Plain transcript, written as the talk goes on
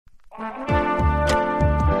You're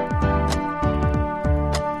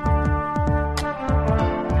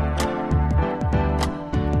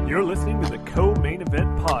listening to the Co-Main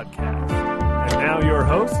Event Podcast. And now your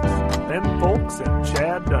hosts, Ben Folks and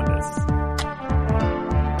Chad Dundas.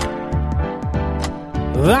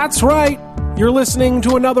 That's right. You're listening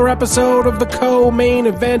to another episode of the Co-Main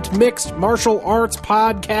Event Mixed Martial Arts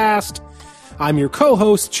Podcast. I'm your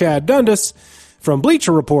co-host, Chad Dundas, from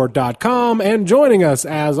BleacherReport.com, and joining us,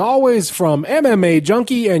 as always, from MMA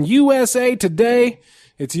Junkie and USA Today,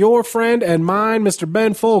 it's your friend and mine, Mr.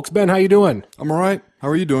 Ben Folks. Ben, how you doing? I'm all right. How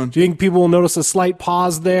are you doing? Do you think people will notice a slight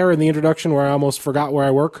pause there in the introduction where I almost forgot where I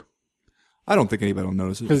work? I don't think anybody will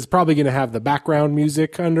notice it. Because it's probably going to have the background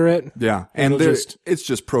music under it. Yeah, and It'll it's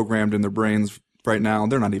just programmed in their brains right now.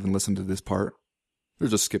 They're not even listening to this part. They're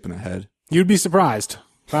just skipping ahead. You'd be surprised.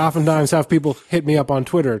 I oftentimes have people hit me up on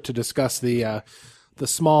Twitter to discuss the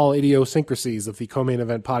small idiosyncrasies of the Co-Main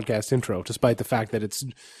Event Podcast intro, despite the fact that it's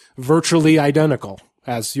virtually identical,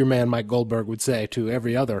 as your man Mike Goldberg would say, to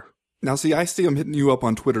every other. Now, see, I see them hitting you up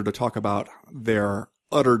on Twitter to talk about their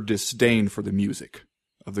utter disdain for the music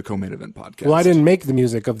of the Co-Main Event Podcast. Well, I didn't make the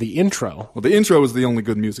music of the intro. Well, the intro is the only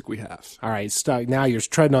good music we have. All right, now you're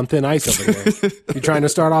treading on thin ice over here. You trying to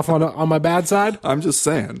start off on my bad side? I'm just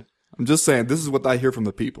saying. This is what I hear from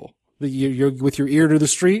the people. You're with your ear to the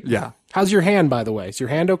street? Yeah. How's your hand, by the way? Is your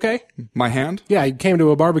hand okay? My hand? Yeah, you came to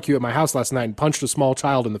a barbecue at my house last night and punched a small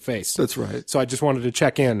child in the face. That's right. So I just wanted to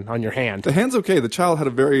check in on your hand. The hand's okay. The child had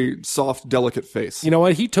a very soft, delicate face. You know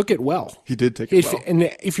what? He took it well. He did take it well.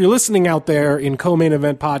 And if you're listening out there in Co-Main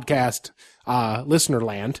Event Podcast listener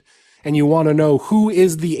land, and you want to know who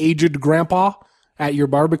is the aged grandpa at your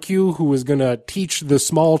barbecue who is going to teach the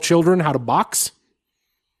small children how to box,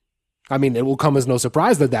 I mean, it will come as no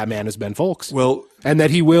surprise that that man is Ben Folks. Well, and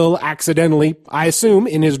that he will accidentally, I assume,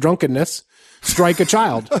 in his drunkenness, strike a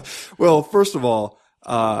child. Well, first of all,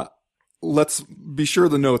 let's be sure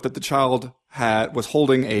to note that the child was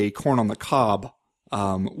holding a corn on the cob,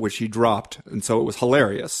 which he dropped, and so it was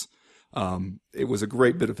hilarious. It was a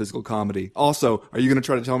great bit of physical comedy. Also, are you going to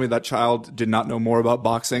try to tell me that child did not know more about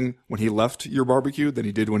boxing when he left your barbecue than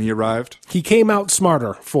he did when he arrived? He came out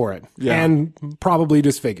smarter for it, and probably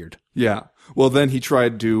disfigured. Yeah. Well, then he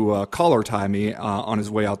tried to collar tie me on his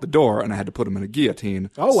way out the door, and I had to put him in a guillotine.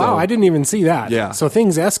 Oh, wow. I didn't even see that. Yeah. So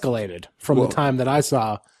things escalated from the time that I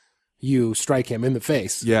saw you strike him in the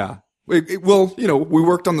face. Yeah. Well, we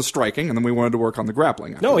worked on the striking, and then we wanted to work on the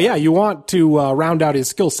grappling. No, yeah, you want to round out his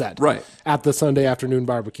skill set. Right. At the Sunday afternoon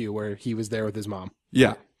barbecue where he was there with his mom.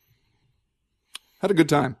 Yeah. Had a good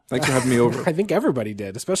time. Thanks for having me over. I think everybody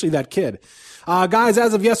did, especially that kid. Guys,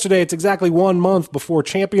 as of yesterday, it's exactly 1 month before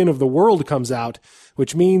Champion of the World comes out,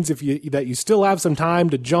 which means that you still have some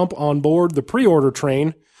time to jump on board the pre-order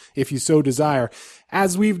train if you so desire.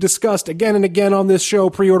 As we've discussed again and again on this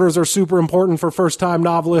show, pre-orders are super important for first-time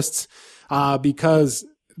novelists because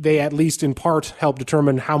they at least in part help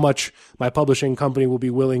determine how much my publishing company will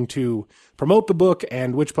be willing to promote the book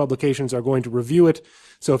and which publications are going to review it.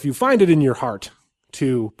 So if you find it in your heart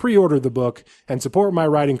to pre-order the book and support my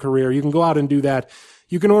writing career, you can go out and do that.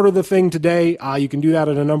 You can order the thing today. You can do that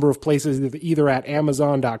at a number of places, either at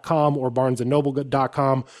Amazon.com or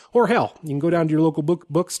BarnesandNoble.com, or hell, you can go down to your local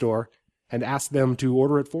bookstore and ask them to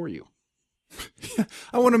order it for you.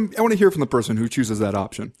 I want to hear from the person who chooses that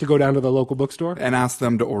option. To go down to the local bookstore? And ask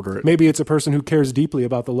them to order it. Maybe it's a person who cares deeply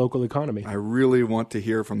about the local economy. I really want to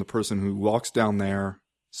hear from the person who walks down there,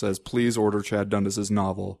 says, please order Chad Dundas's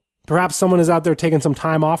novel. Perhaps someone is out there taking some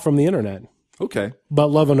time off from the internet. Okay.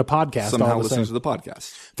 But loving a podcast. Somehow listening to the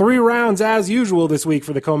podcast. 3 rounds as usual this week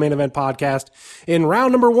for the Co-Main Event Podcast. In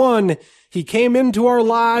round number 1, he came into our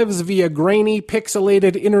lives via grainy,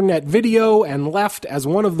 pixelated internet video and left as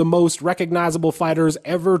one of the most recognizable fighters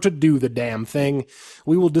ever to do the damn thing.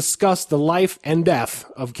 We will discuss the life and death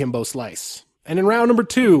of Kimbo Slice. And in round number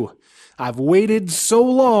 2, I've waited so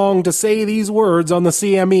long to say these words on the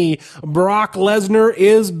CME. Brock Lesnar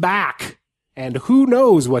is back. And who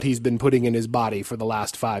knows what he's been putting in his body for the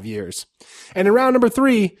last 5 years. And in round number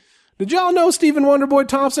 3, did y'all know Stephen Wonderboy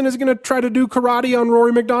Thompson is going to try to do karate on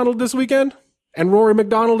Rory McDonald this weekend? And Rory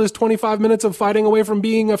McDonald is 25 minutes of fighting away from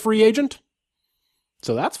being a free agent?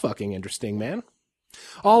 So that's fucking interesting, man.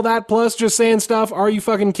 All that plus just saying stuff, are you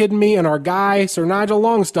fucking kidding me? And our guy, Sir Nigel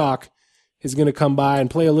Longstock, is going to come by and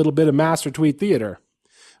play a little bit of Master Tweet Theater.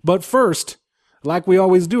 But first, like we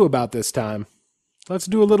always do about this time, let's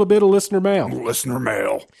do a little bit of listener mail. Listener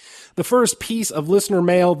mail. The first piece of listener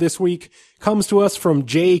mail this week comes to us from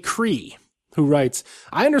Jay Cree, who writes,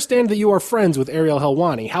 I understand that you are friends with Ariel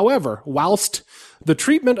Helwani. However, whilst The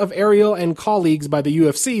treatment of Ariel and colleagues by the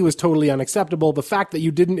UFC was totally unacceptable. The fact that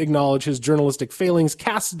you didn't acknowledge his journalistic failings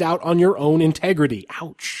casts doubt on your own integrity.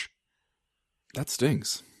 Ouch. That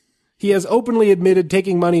stings. He has openly admitted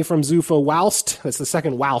taking money from Zuffa whilst, that's the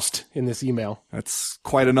second whilst in this email, That's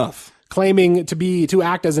quite enough. claiming to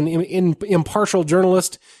act as an impartial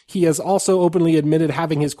journalist. He has also openly admitted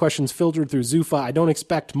having his questions filtered through Zuffa. I don't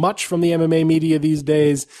expect much from the MMA media these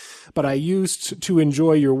days, but I used to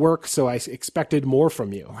enjoy your work, so I expected more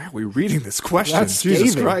from you. Why are we reading this question? That's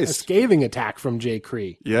Jesus scathing. A Christ. scathing attack from Jay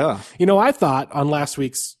Cree. Yeah. You know, I thought on last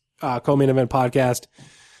week's co-main event podcast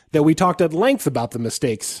that we talked at length about the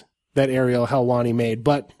mistakes that Ariel Helwani made,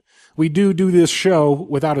 but we do this show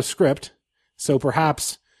without a script, so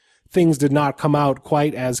perhaps things did not come out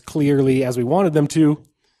quite as clearly as we wanted them to,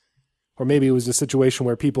 or maybe it was a situation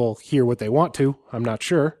where people hear what they want to. I'm not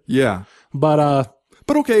sure. Yeah. But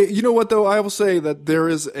okay, you know what, though? I will say that there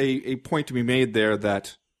is a point to be made there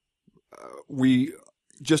that we,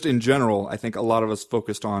 just in general, I think a lot of us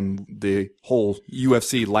focused on the whole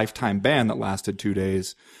UFC lifetime ban that lasted 2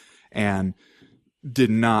 days and did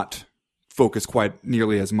not focus quite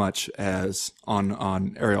nearly as much as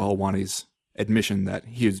on Ariel Helwani's admission that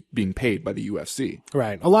he is being paid by the UFC.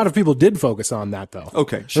 right. A lot of people did focus on that, though.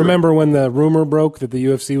 Okay, sure. Remember when the rumor broke that the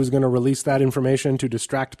UFC was going to release that information to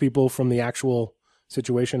distract people from the actual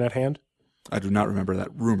situation at hand? I do not remember that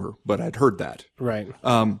rumor, but I'd heard that. Right.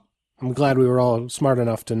 I'm glad we were all smart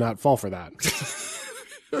enough to not fall for that.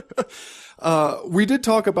 We did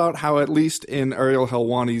talk about how, at least in Ariel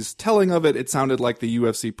Helwani's telling of it, it sounded like the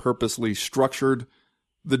UFC purposely structured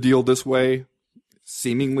the deal this way,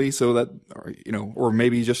 seemingly so that, or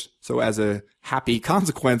maybe just so as a happy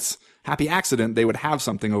consequence, happy accident, they would have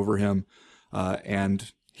something over him.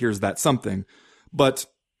 And here's that something. But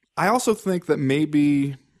I also think that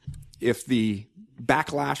maybe if the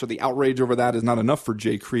backlash or the outrage over that is not enough for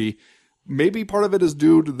Jay Cree, maybe part of it is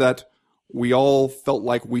due to that we all felt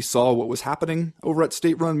like we saw what was happening over at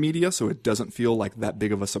State Run Media, so it doesn't feel like that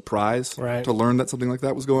big of a surprise to learn that something like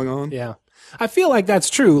that was going on. Yeah. I feel like that's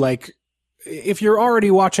true. Like, if you're already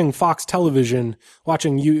watching Fox television,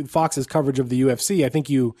 watching Fox's coverage of the UFC, I think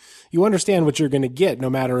you understand what you're going to get, no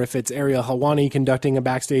matter if it's Ariel Helwani conducting a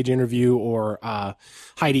backstage interview or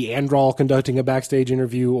Heidi Androl conducting a backstage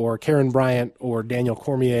interview or Karen Bryant or Daniel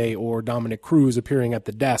Cormier or Dominic Cruz appearing at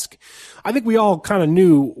the desk. I think we all kind of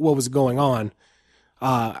knew what was going on.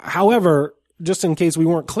 However, just in case we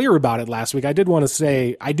weren't clear about it last week, I did want to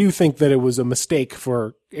say I do think that it was a mistake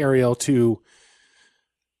for Ariel to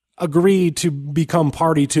agree to become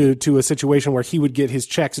party to a situation where he would get his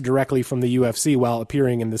checks directly from the UFC while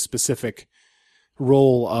appearing in the specific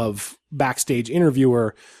role of backstage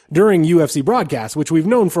interviewer during UFC broadcasts, which we've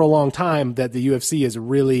known for a long time that the UFC is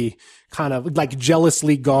really kind of like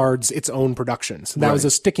jealously guards its own productions. That was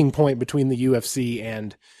a sticking point between the UFC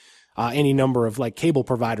and any number of like cable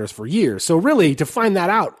providers for years. So really to find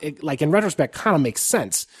that out, like in retrospect, kind of makes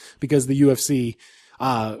sense because the UFC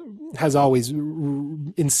has always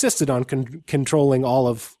insisted on controlling all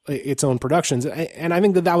of its own productions. And I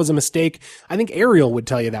think that was a mistake. I think Ariel would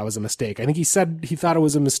tell you that was a mistake. I think he said he thought it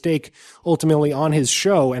was a mistake ultimately on his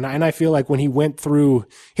show. And I feel like when he went through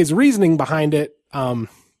his reasoning behind it,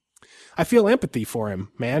 I feel empathy for him,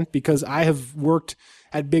 man, because I have worked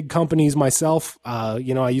at big companies myself. I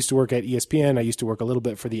used to work at ESPN. I used to work a little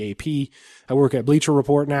bit for the AP. I work at Bleacher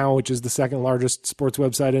Report now, which is the second largest sports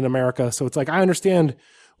website in America. So it's like, I understand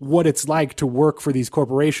what it's like to work for these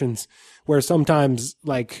corporations where sometimes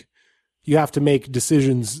like you have to make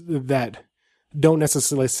decisions that don't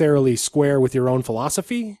necessarily square with your own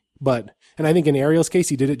philosophy. And I think in Ariel's case,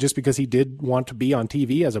 he did it just because he did want to be on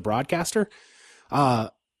TV as a broadcaster.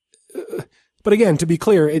 But again, to be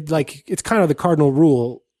clear, it's kind of the cardinal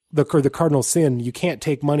rule, the cardinal sin. You can't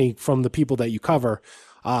take money from the people that you cover.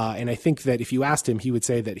 And I think that if you asked him, he would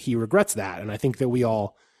say that he regrets that. And I think that we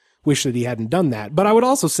all wish that he hadn't done that. But I would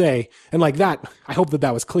also say, and like that, I hope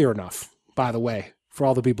that was clear enough, by the way, for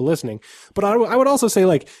all the people listening. But I would also say,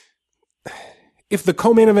 like, if the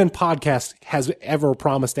Co-Main Event podcast has ever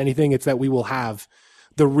promised anything, it's that we will have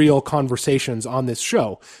the real conversations on this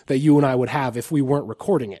show that you and I would have if we weren't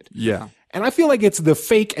recording it. Yeah. And I feel like it's the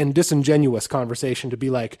fake and disingenuous conversation to be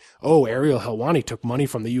like, oh, Ariel Helwani took money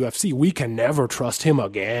from the UFC. We can never trust him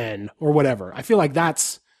again, or whatever. I feel like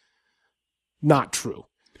that's not true.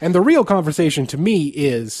 And the real conversation to me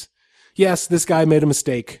is, yes, this guy made a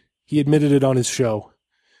mistake. He admitted it on his show.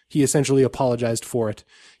 He essentially apologized for it.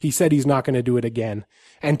 He said he's not going to do it again.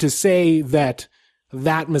 And to say that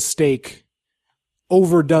that mistake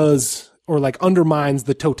overdoes or like undermines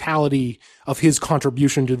the totality of his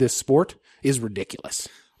contribution to this sport is ridiculous.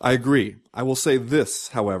 I agree. I will say this,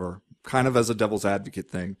 however, kind of as a devil's advocate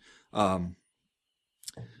thing.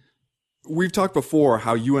 We've talked before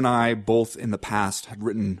how you and I both in the past had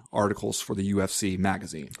written articles for the UFC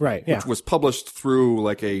magazine. Right, yeah. Which was published through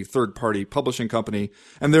like a third-party publishing company,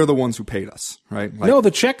 and they're the ones who paid us, right? Like, No,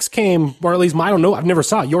 the checks came, or at least I don't know. I've never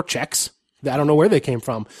saw your checks. I don't know where they came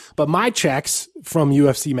from. But my checks from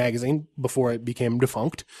UFC magazine, before it became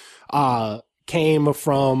defunct, came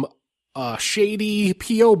from a shady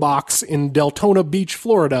P.O. box in Deltona Beach,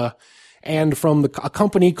 Florida, and from a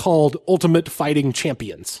company called Ultimate Fighting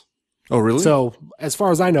Champions. Oh, really? So, as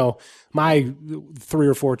far as I know, my 3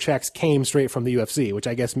 or 4 checks came straight from the UFC, which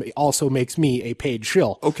I guess also makes me a paid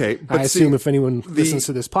shill. Okay, I assume if anyone listens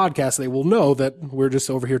to this podcast, they will know that we're just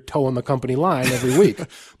over here towing the company line every week.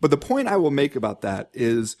 But the point I will make about that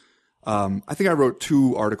is, I think I wrote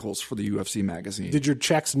 2 articles for the UFC magazine. Did your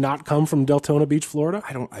checks not come from Deltona Beach, Florida?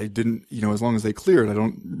 I didn't, as long as they cleared, I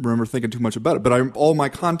don't remember thinking too much about it. But all my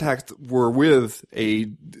contacts were with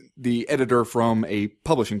the editor from a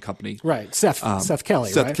publishing company. Right. Seth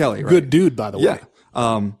Kelly, Seth right? Kelly, right. Good dude, by the way.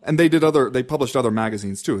 Yeah. And they published other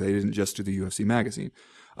magazines too. They didn't just do the UFC magazine.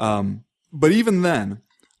 But even then,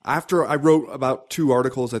 after I wrote about 2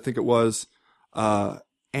 articles, I think it was,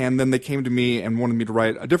 and then they came to me and wanted me to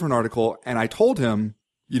write a different article. And I told him,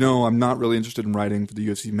 I'm not really interested in writing for the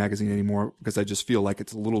UFC magazine anymore because I just feel like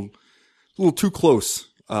it's a little too close,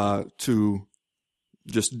 to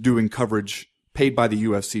just doing coverage paid by the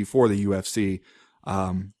UFC for the UFC.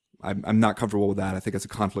 I'm not comfortable with that. I think it's a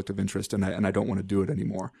conflict of interest and I don't want to do it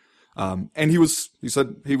anymore. And he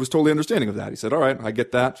said he was totally understanding of that. He said, all right, I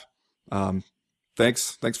get that.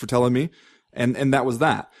 Thanks for telling me. And that was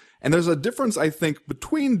that. And there's a difference, I think,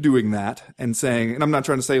 between doing that and saying, and I'm not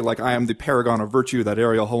trying to say like I am the paragon of virtue that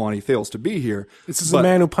Ariel Helwani fails to be here. This is a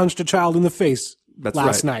man who punched a child in the face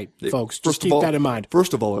last right. night, folks. Just First keep that in mind.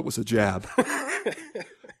 First of all, it was a jab.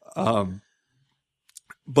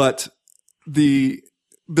 But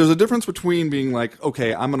there's a difference between being like,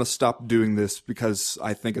 okay, I'm going to stop doing this because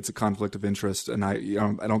I think it's a conflict of interest and I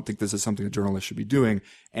don't think this is something a journalist should be doing.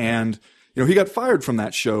 And, he got fired from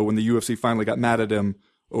that show when the UFC finally got mad at him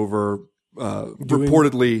over,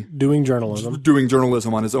 reportedly doing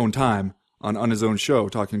journalism on his own time on his own show,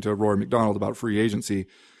 talking to Rory McDonald about free agency.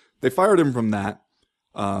 They fired him from that.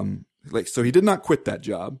 So he did not quit that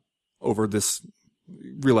job over this,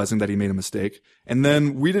 realizing that he made a mistake. And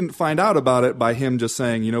then we didn't find out about it by him just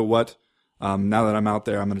saying, you know what? Now that I'm out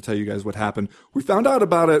there, I'm going to tell you guys what happened. We found out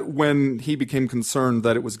about it when he became concerned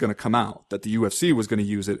that it was going to come out, that the UFC was going to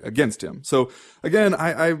use it against him. So again,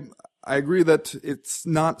 I agree that it's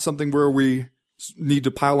not something where we need to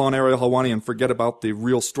pile on Ariel Helwani and forget about the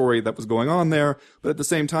real story that was going on there. But at the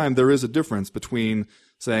same time, there is a difference between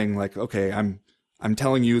saying like, okay, I'm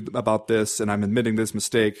telling you about this and I'm admitting this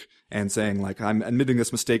mistake, and saying like, I'm admitting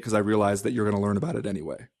this mistake because I realize that you're going to learn about it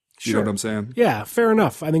anyway. Sure. You know what I'm saying? Yeah, fair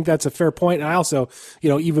enough. I think that's a fair point. And I also,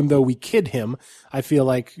 even though we kid him, I feel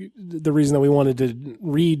like the reason that we wanted to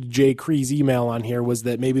read Jay Cree's email on here was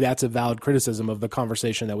that maybe that's a valid criticism of the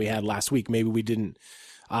conversation that we had last week. Maybe we didn't,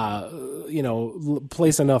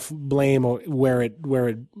 place enough blame where it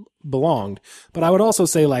belonged. But I would also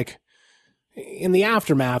say, like, in the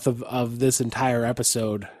aftermath of this entire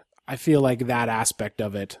episode, I feel like that aspect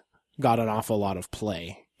of it got an awful lot of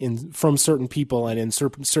play from certain people and in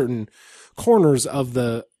certain corners of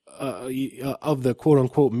the quote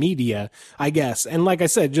unquote media, I guess. And like I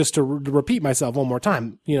said, just to repeat myself one more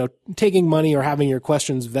time, taking money or having your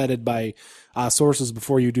questions vetted by sources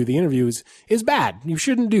before you do the interviews is bad. You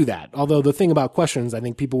shouldn't do that. Although the thing about questions, I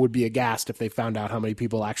think people would be aghast if they found out how many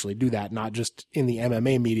people actually do that, not just in the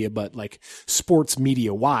MMA media, but like sports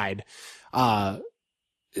media wide. All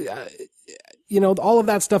of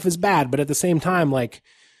that stuff is bad, but at the same time, like,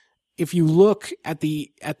 if you look at the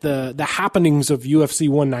happenings of UFC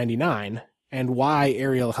 199 and why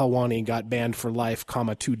Ariel Helwani got banned for life,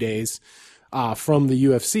 2 days, from the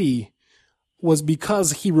UFC, was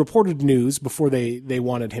because he reported news before they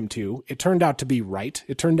wanted him to. It turned out to be right.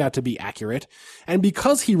 It turned out to be accurate. And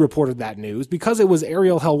because he reported that news, because it was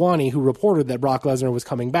Ariel Helwani who reported that Brock Lesnar was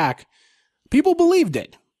coming back, people believed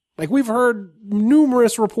it. Like, we've heard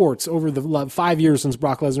numerous reports over the 5 years since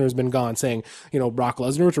Brock Lesnar has been gone saying, Brock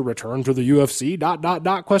Lesnar to return to the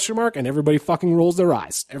UFC, ... And everybody fucking rolls their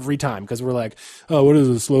eyes every time because we're like, oh, what is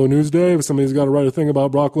it, a slow news day? Somebody's got to write a thing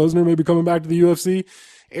about Brock Lesnar maybe coming back to the UFC.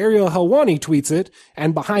 Ariel Helwani tweets it,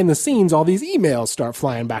 and behind the scenes, all these emails start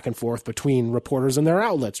flying back and forth between reporters and their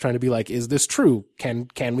outlets, trying to be like, is this true? Can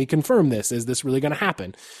we confirm this? Is this really going to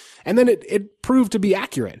happen? And then it proved to be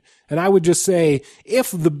accurate. And I would just say,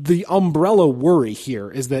 if the umbrella worry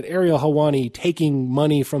here is that Ariel Helwani taking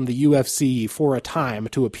money from the UFC for a time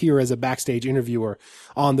to appear as a backstage interviewer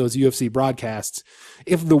on those UFC broadcasts,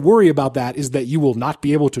 if the worry about that is that you will not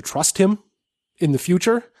be able to trust him in the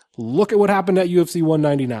future, look at what happened at UFC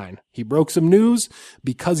 199. He broke some news.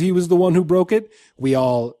 Because he was the one who broke it, we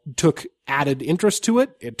all took added interest to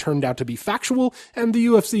it. It turned out to be factual, and the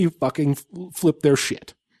UFC fucking flipped their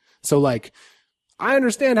shit. So, like, I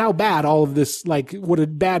understand how bad all of this, like, what a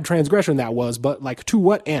bad transgression that was, but, like, to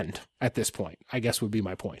what end at this point, I guess would be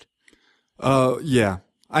my point. Yeah.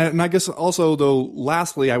 I guess also, though,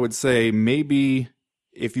 lastly, I would say maybe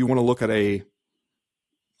if you want to look at a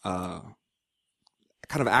kind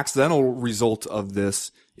of accidental result of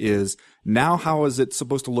this is now how is it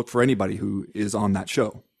supposed to look for anybody who is on that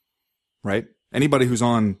show, right? Anybody who's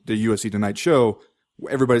on the UFC Tonight show,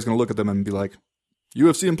 everybody's going to look at them and be like,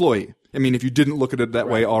 UFC employee. I mean, if you didn't look at it that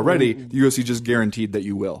way already, the UFC just guaranteed that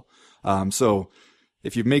you will. So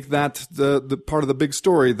if you make that the part of the big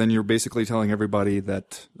story, then you're basically telling everybody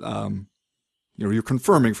that, you're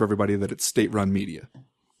confirming for everybody that it's state-run media.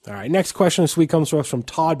 All right. Next question this week comes to us from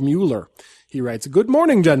Todd Mueller. He writes, "Good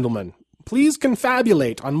morning, gentlemen. Please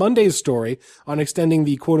confabulate on Monday's story on extending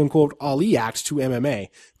the quote-unquote Ali Act to MMA.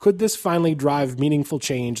 Could this finally drive meaningful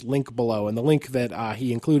change? Link below." And the link that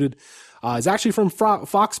he included is actually from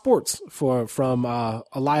Fox Sports from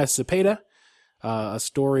Elias Cepeda, a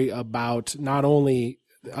story about not only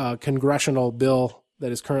a congressional bill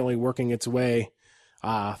that is currently working its way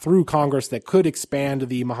through Congress that could expand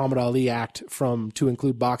the Muhammad Ali Act to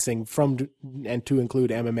include boxing and to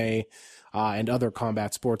include MMA and other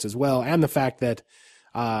combat sports as well, and the fact that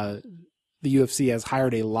the UFC has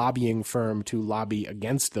hired a lobbying firm to lobby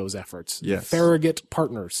against those efforts. Yes. Farragut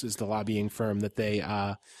Partners is the lobbying firm that they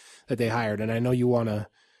hired. And I know you want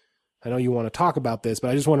to talk about this, but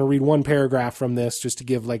I just want to read one paragraph from this just to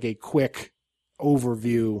give like a quick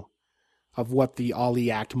overview of what the Ali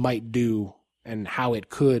Act might do and how it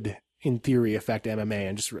could, in theory, affect MMA.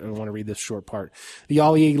 And I want to read this short part. The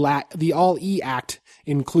Ali Act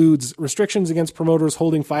includes restrictions against promoters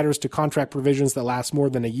holding fighters to contract provisions that last more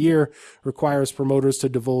than a year, requires promoters to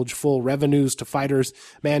divulge full revenues to fighters,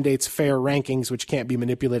 mandates fair rankings which can't be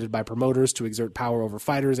manipulated by promoters to exert power over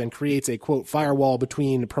fighters, and creates a, quote, firewall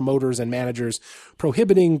between promoters and managers,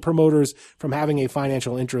 prohibiting promoters from having a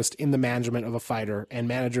financial interest in the management of a fighter and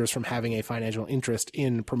managers from having a financial interest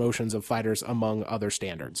in promotions of fighters, among other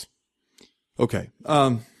standards. Okay.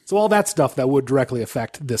 So all that stuff that would directly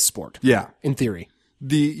affect this sport. Yeah. In theory.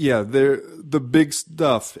 The big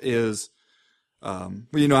stuff is,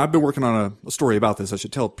 I've been working on a story about this. I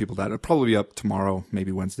should tell people that. It'll probably be up tomorrow,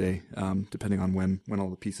 maybe Wednesday, depending on when all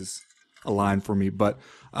the pieces align for me. But,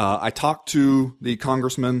 I talked to the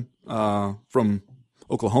congressman, from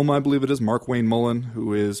Oklahoma, I believe it is, Mark Wayne Mullen,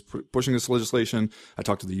 who is pushing this legislation. I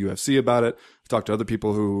talked to the UFC about it. I talked to other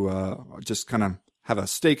people who, just kind of have a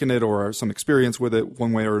stake in it or some experience with it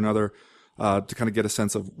one way or another, to kind of get a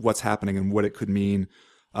sense of what's happening and what it could mean.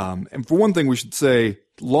 And for one thing, we should say,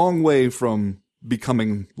 long way from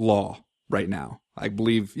becoming law right now. I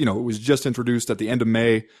believe, it was just introduced at the end of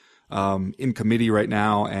May, in committee right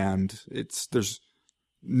now, and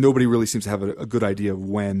nobody really seems to have a good idea of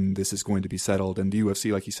when this is going to be settled. And the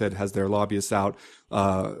UFC, like you said, has their lobbyists out.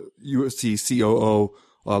 UFC COO,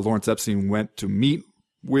 Lawrence Epstein went to meet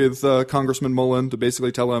with Congressman Mullen to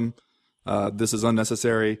basically tell him this is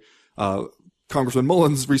unnecessary. Congressman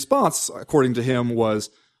Mullen's response, according to him,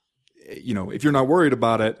 was, if you're not worried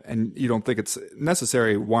about it and you don't think it's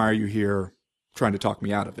necessary, why are you here trying to talk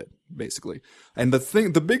me out of it, basically? And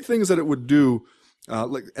the big things that it would do,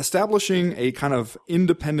 like establishing a kind of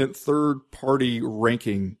independent third-party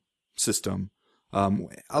ranking system. And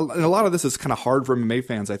a lot of this is kind of hard for MMA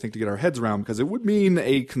fans, I think, to get our heads around, because it would mean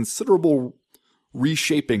a considerable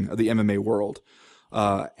reshaping of the MMA world.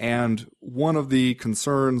 And one of the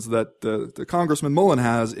concerns that the Congressman Mullen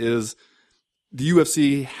has is the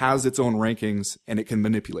UFC has its own rankings and it can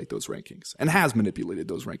manipulate those rankings and has manipulated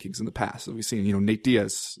those rankings in the past. So we've seen, Nate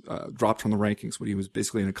Diaz dropped from the rankings when he was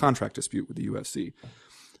basically in a contract dispute with the UFC.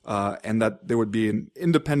 And that there would be an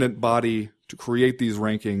independent body to create these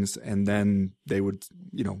rankings, and then they would,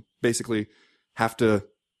 basically have to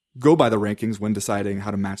go by the rankings when deciding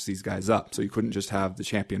how to match these guys up. So you couldn't just have the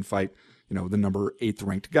champion fight, the number 8th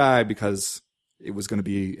ranked guy, because it was going to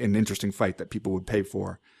be an interesting fight that people would pay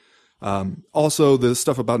for. Also, the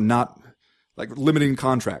stuff about not limiting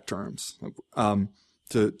contract terms.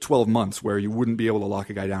 to 12 months where you wouldn't be able to lock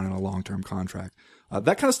a guy down in a long-term contract.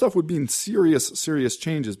 That kind of stuff would mean serious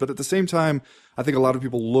changes. But at the same time, I think a lot of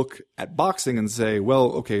people look at boxing and say,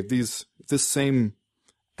 well, okay, if this same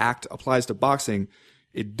act applies to boxing,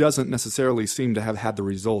 it doesn't necessarily seem to have had the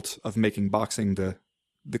result of making boxing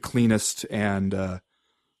the cleanest and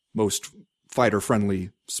most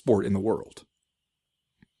fighter-friendly sport in the world.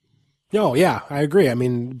 Oh, yeah, I agree. I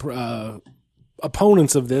mean,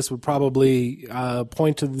 opponents of this would probably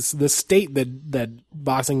point to the state that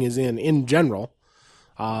boxing is in general,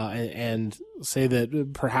 and say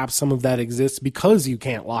that perhaps some of that exists because you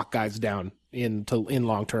can't lock guys down in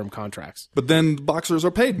long-term contracts. But then boxers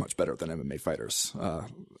are paid much better than MMA fighters,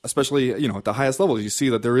 especially, at the highest levels. You see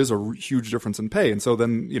that there is a huge difference in pay. And so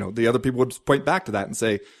then, the other people would point back to that and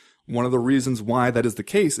say, one of the reasons why that is the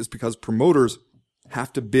case is because promoters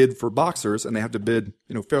have to bid for boxers, and they have to bid,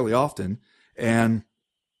 fairly often. And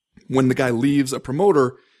when the guy leaves a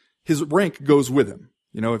promoter, his rank goes with him.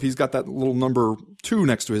 If he's got that little number 2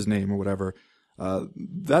 next to his name or whatever,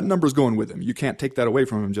 that number's going with him. You can't take that away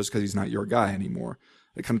from him just because he's not your guy anymore.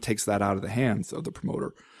 It kind of takes that out of the hands of the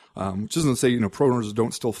promoter. Which doesn't say, promoters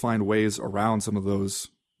don't still find ways around some of those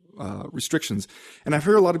restrictions. And I've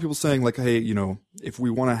heard a lot of people saying, like, hey, if we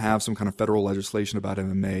want to have some kind of federal legislation about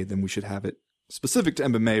MMA, then we should have it specific to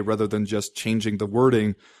MMA rather than just changing the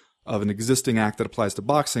wording of an existing act that applies to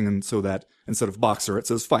boxing, and so that instead of boxer, it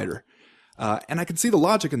says fighter. And I can see the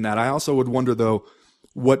logic in that. I also would wonder, though,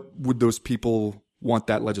 what would those people want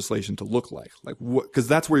that legislation to look like? Like, because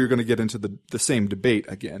that's where you're going to get into the same debate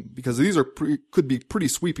again, because these are could be pretty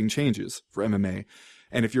sweeping changes for MMA.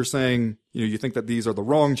 And if you're saying, you think that these are the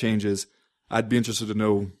wrong changes, I'd be interested to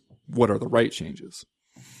know what are the right changes.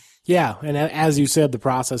 Yeah, and as you said, the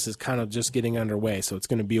process is kind of just getting underway, so it's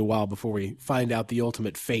going to be a while before we find out the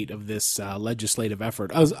ultimate fate of this legislative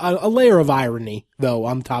effort. A layer of irony, though,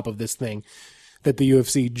 on top of this thing, that the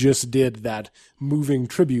UFC just did that moving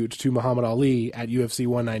tribute to Muhammad Ali at UFC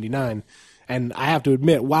 199. And I have to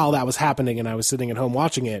admit, while that was happening and I was sitting at home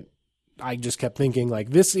watching it, I just kept thinking,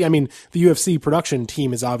 like, this, I mean, the UFC production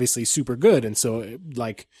team is obviously super good, and so,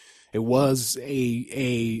 it was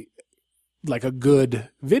a good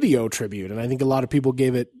video tribute, and I think a lot of people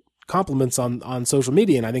gave it compliments on social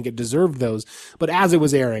media, and I think it deserved those. But as it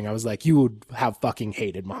was airing, I was like, you would have fucking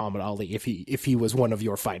hated Muhammad Ali if he was one of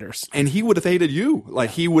your fighters. And he would have hated you.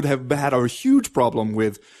 Like, he would have had a huge problem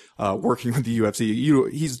with working with the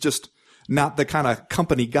UFC. He's just not the kind of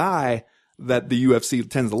company guy that the UFC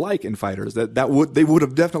tends to like in fighters. They would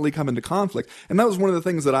have definitely come into conflict. And that was one of the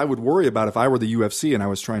things that I would worry about if I were the UFC and I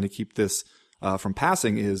was trying to keep this from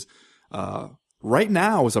passing is, right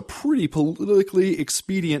now is a pretty politically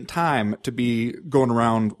expedient time to be going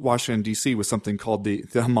around Washington, D.C. with something called the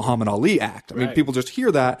Muhammad Ali Act. I mean, people just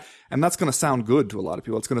hear that, and that's going to sound good to a lot of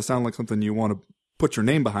people. It's going to sound like something you want to put your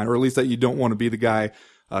name behind, or at least that you don't want to be the guy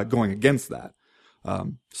going against that.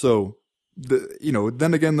 Then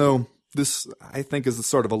again, though, this, I think, is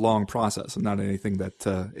sort of a long process and not anything that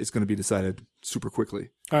is going to be decided super quickly.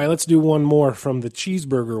 All right, let's do one more from the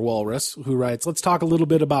Cheeseburger Walrus, who writes, let's talk a little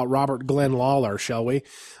bit about Robert Glenn Lawler, shall we?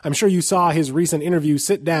 I'm sure you saw his recent interview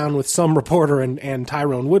sit down with some reporter and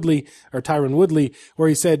Tyron Woodley, where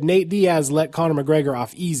he said Nate Diaz let Conor McGregor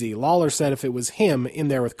off easy. Lawler said if it was him in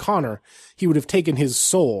there with Conor, he would have taken his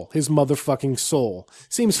soul, his motherfucking soul.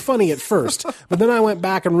 Seems funny at first, but then I went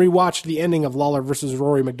back and rewatched the ending of Lawler versus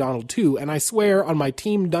Rory McDonald 2, and I swear on my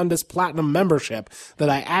Team Dundas Platinum membership that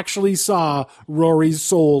I actually saw Rory's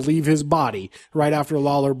soul leave his body right after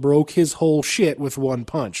Lawler broke his whole shit with one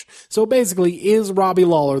punch. So basically, is Robbie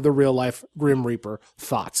Lawler the real life Grim Reaper?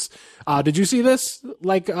 Thoughts? Did you see this?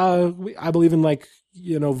 I believe in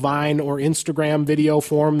Vine or Instagram video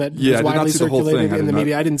form that was widely circulated in the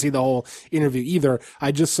media. I didn't see the whole interview either.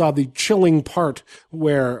 I just saw the chilling part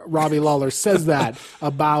where Robbie Lawler says that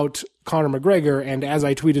about Conor McGregor, and as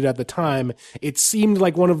I tweeted at the time, it seemed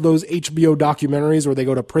like one of those HBO documentaries where they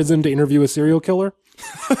go to prison to interview a serial killer.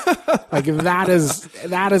 That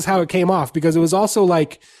is how it came off, because it was also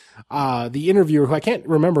like the interviewer, who I can't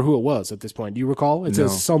remember who it was at this point. Do you recall? It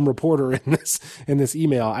says some reporter in this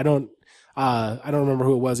email. I don't remember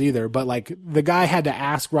who it was either, but the guy had to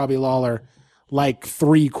ask Robbie Lawler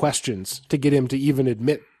 3 questions to get him to even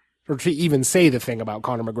admit or to even say the thing about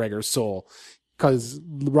Conor McGregor's soul. Because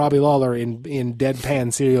Robbie Lawler in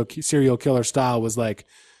deadpan serial killer style was like,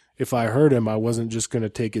 if I hurt him, I wasn't just going to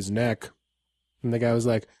take his neck. And the guy was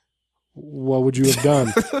like, what would you have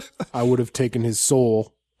done? I would have taken his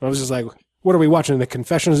soul. And I was just like, what are we watching? The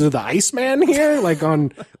Confessions of the Iceman here? On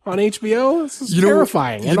HBO? This is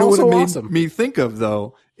terrifying. And also what it awesome. made me think of,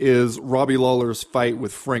 though, is Robbie Lawler's fight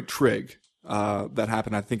with Frank Trigg. that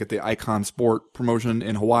happened, I think, at the Icon Sport promotion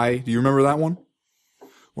in Hawaii. Do you remember that one?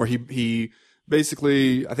 Where he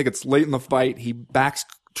basically, I think it's late in the fight, he backs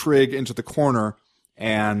Trigg into the corner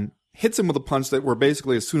and hits him with a punch that where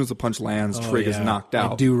basically as soon as the punch lands, Trigg is knocked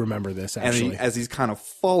out. I do remember this, actually. And as he's kind of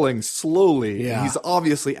falling slowly, Yeah. and he's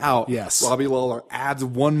obviously out, Yes. Robbie Lawler adds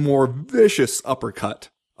one more vicious uppercut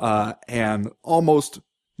and almost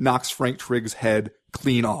knocks Frank Trigg's head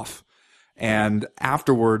clean off. And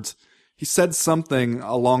afterwards, he said something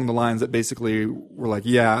along the lines that basically were like,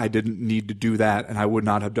 yeah, I didn't need to do that, and I would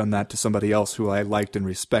not have done that to somebody else who I liked and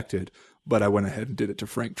respected, but I went ahead and did it to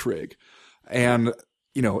Frank Trigg. And,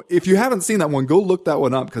 you know, if you haven't seen that one, go look that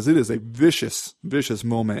one up, because it is a vicious, vicious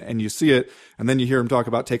moment, and you see it, and then you hear him talk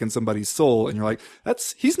about taking somebody's soul, and you're like,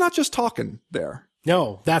 he's not just talking there.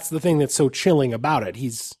 No, that's the thing that's so chilling about it.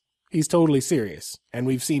 He's totally serious, and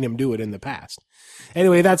we've seen him do it in the past.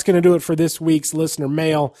 Anyway, that's going to do it for this week's listener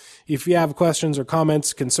mail. If you have questions or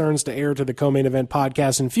comments, concerns to air to the Co-Main Event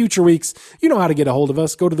podcast in future weeks, you know how to get a hold of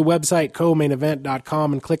us. Go to the website,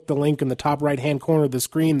 comainevent.com, and click the link in the top right-hand corner of the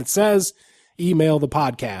screen that says email the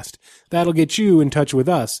podcast. That'll get you in touch with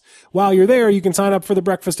us. While you're there, you can sign up for the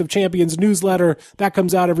Breakfast of Champions newsletter. That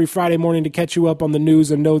comes out every Friday morning to catch you up on the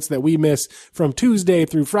news and notes that we miss from Tuesday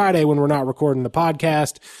through Friday when we're not recording the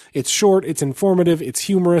podcast. It's short, it's informative, it's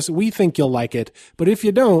humorous. We think you'll like it. But if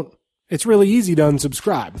you don't, it's really easy to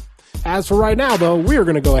unsubscribe. As for right now, though, we're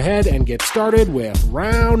going to go ahead and get started with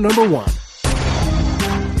round number 1.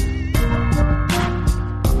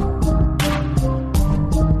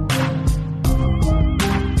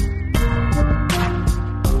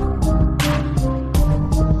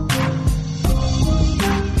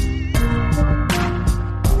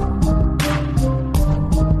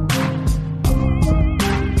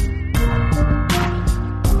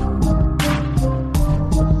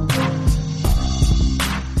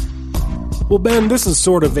 Well, Ben, this is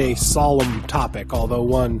sort of a solemn topic, although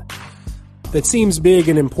one that seems big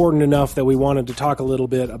and important enough that we wanted to talk a little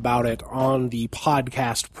bit about it on the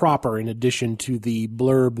podcast proper, in addition to the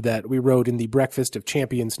blurb that we wrote in the Breakfast of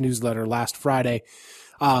Champions newsletter last Friday.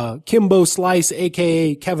 Kimbo Slice,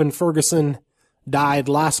 a.k.a. Kevin Ferguson, died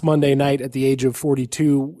last Monday night at the age of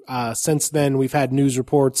 42. Since then, we've had news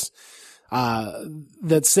reports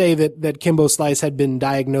that say that Kimbo Slice had been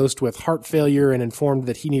diagnosed with heart failure and informed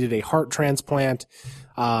that he needed a heart transplant,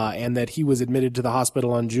 and that he was admitted to the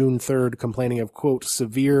hospital on June 3rd complaining of, quote,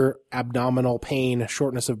 severe abdominal pain,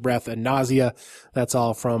 shortness of breath, and nausea. That's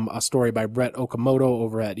all from a story by Brett Okamoto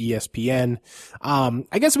over at ESPN.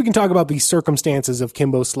 I guess we can talk about the circumstances of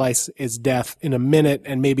Kimbo Slice's death in a minute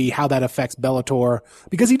and maybe how that affects Bellator,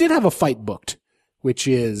 because he did have a fight booked, which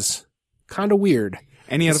is kind of weird.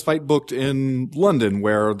 And he had a fight booked in London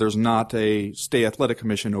where there's not a state athletic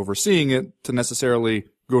commission overseeing it to necessarily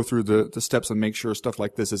go through the steps and make sure stuff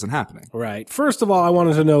like this isn't happening. Right. First of all, I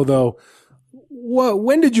wanted to know, though,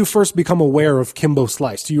 when did you first become aware of Kimbo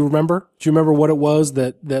Slice? Do you remember? Do you remember what it was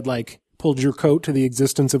that like pulled your coat to the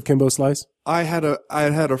existence of Kimbo Slice? I had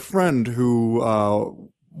a friend who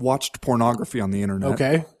watched pornography on the internet.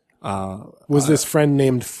 Okay. Was this friend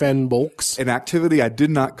named Fen Bolks? An activity I did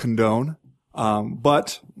not condone.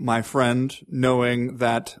 But my friend, knowing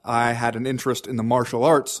that I had an interest in the martial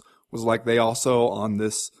arts, was like, they also on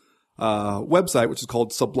this website, which is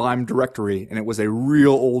called Sublime Directory, and it was a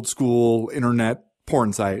real old school internet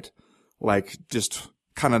porn site, like just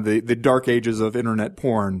kind of the dark ages of internet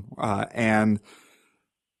porn, and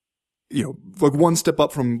you know, like one step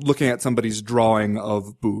up from looking at somebody's drawing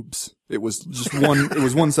of boobs. It was just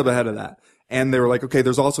one step ahead of that. And they were like, okay,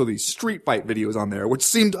 there's also these street fight videos on there, which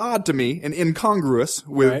seemed odd to me and incongruous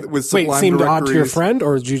with Sublime Wait, seemed odd to your Directories. friend,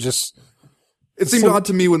 or did you just... It seemed odd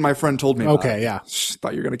to me when my friend told me about Okay, it. yeah.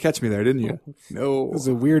 Thought you were going to catch me there, didn't you? No. It was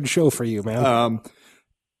a weird show for you, man.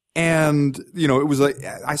 And, you know, it was like,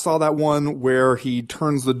 I saw that one where he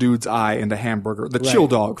turns the dude's eye into hamburger, the chill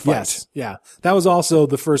dog fight. Yes, yeah. That was also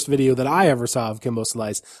the first video that I ever saw of Kimbo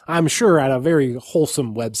Slice. I'm sure at a very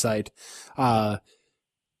wholesome website.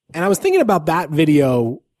 And I was thinking about that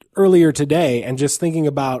video earlier today and just thinking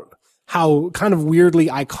about how kind of weirdly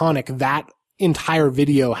iconic that entire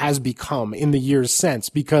video has become in the years since,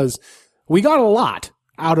 because we got a lot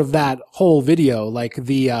out of that whole video. Like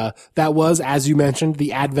that was, as you mentioned,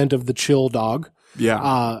 the advent of the chill dog.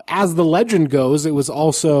 Yeah. As the legend goes, it was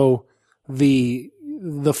also the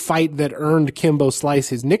fight that earned Kimbo Slice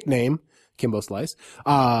his nickname, Kimbo Slice.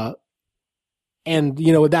 And,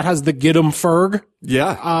 you know, that has the Get 'em Ferg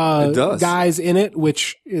It does. guys in it,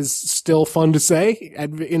 which is still fun to say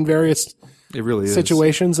in various It really is.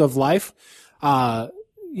 situations of life.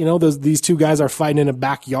 You know, these two guys are fighting in a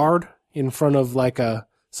backyard in front of like a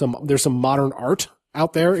there's some modern art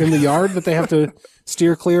out there in the yard that they have to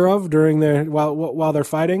steer clear of during while they're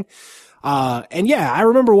fighting. And yeah, I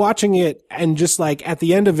remember watching it and just like at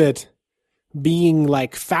the end of it being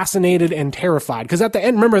like fascinated and terrified. Cause at the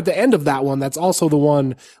end, remember at the end of that one, that's also the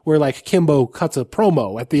one where like Kimbo cuts a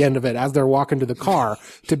promo at the end of it as they're walking to the car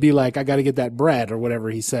to be like, I got to get that bread or whatever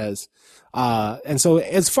he says. And so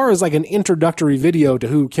as far as like an introductory video to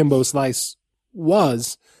who Kimbo Slice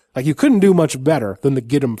was, like you couldn't do much better than the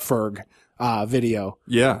Get 'em Ferg, video.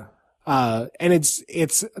 Yeah. And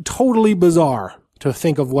it's totally bizarre to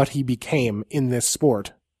think of what he became in this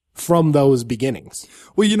sport from those beginnings.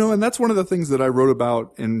 Well, and that's one of the things that I wrote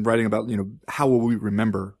about in writing about, how will we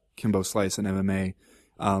remember Kimbo Slice and MMA,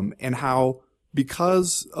 and how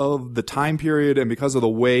because of the time period and because of the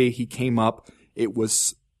way he came up, it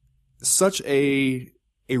was such a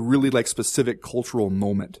really like specific cultural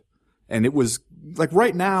moment. And it was like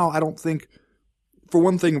right now, I don't think, for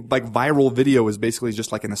one thing, like viral video is basically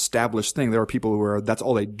just like an established thing. There are people that's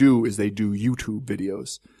all they do is they do YouTube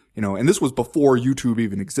videos. And this was before YouTube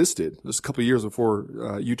even existed. This was a couple of years before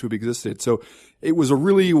YouTube existed. So it was a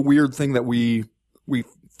really weird thing that we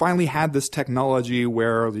finally had this technology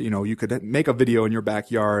where, you could make a video in your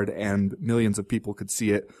backyard and millions of people could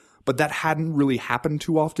see it. But that hadn't really happened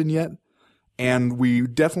too often yet. And we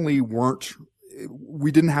definitely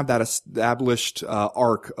we didn't have that established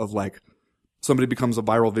arc of like somebody becomes a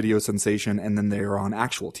viral video sensation and then they're on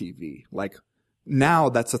actual TV. Like, now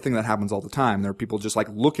that's a thing that happens all the time. There are people just like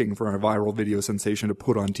looking for a viral video sensation to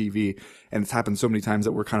put on TV. And it's happened so many times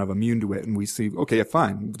that we're kind of immune to it. And we see, okay,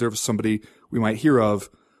 fine. There's somebody we might hear of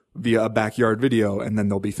via a backyard video and then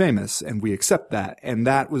they'll be famous. And we accept that. And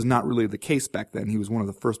that was not really the case back then. He was one of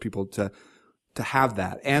the first people to have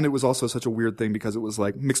that. And it was also such a weird thing because it was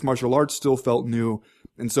like mixed martial arts still felt new.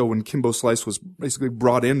 And so when Kimbo Slice was basically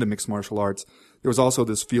brought into mixed martial arts, there was also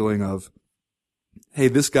this feeling of, hey,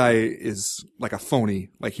 this guy is like a phony.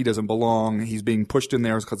 Like he doesn't belong. He's being pushed in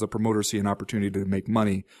there because the promoters see an opportunity to make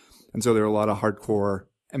money. And so there are a lot of hardcore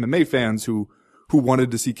MMA fans who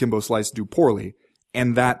wanted to see Kimbo Slice do poorly.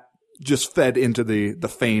 And that just fed into the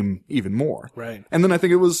fame even more. Right. And then I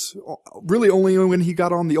think it was really only when he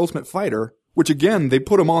got on The Ultimate Fighter, which again, they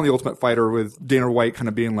put him on The Ultimate Fighter with Dana White kind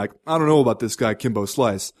of being like, I don't know about this guy, Kimbo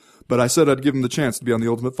Slice, but I said I'd give him the chance to be on The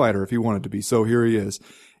Ultimate Fighter if he wanted to be. So here he is.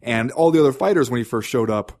 And all the other fighters, when he first showed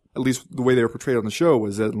up, at least the way they were portrayed on the show,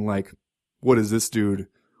 was that like, what is this dude?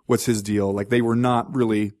 What's his deal? Like they were not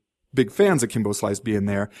really big fans of Kimbo Slice being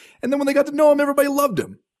there. And then when they got to know him, everybody loved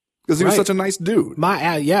him because he was such a nice dude.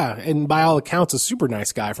 Yeah. And by all accounts, a super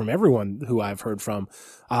nice guy from everyone who I've heard from,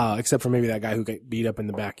 except for maybe that guy who got beat up in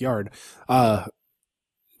the backyard. Yeah,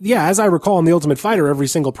 as I recall in The Ultimate Fighter, every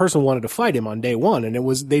single person wanted to fight him on day one. And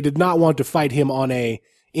they did not want to fight him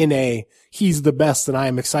in a he's the best and I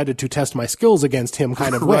am excited to test my skills against him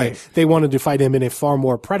kind of way. Right. They wanted to fight him in a far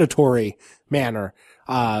more predatory manner.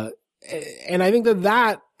 And I think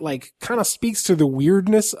that like kind of speaks to the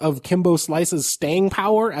weirdness of Kimbo Slice's staying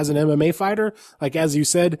power as an MMA fighter. Like, as you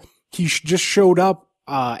said, he just showed up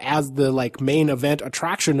as the like main event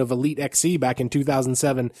attraction of Elite XC back in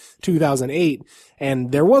 2007, 2008.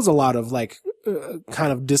 And there was a lot of like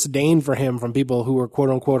kind of disdain for him from people who were quote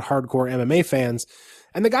unquote hardcore MMA fans.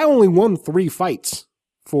 And the guy only won 3 fights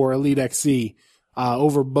for Elite XC,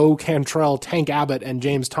 over Bo Cantrell, Tank Abbott, and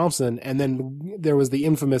James Thompson. And then there was the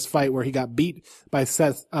infamous fight where he got beat by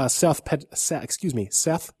Seth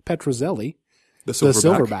Petrozelli, the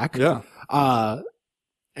Silverback. Yeah.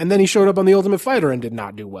 And then he showed up on The Ultimate Fighter and did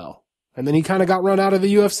not do well. And then he kind of got run out of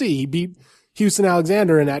the UFC. He beat Houston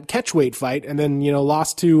Alexander in that catchweight fight and then,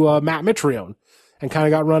 lost to Matt Mitrione. And kind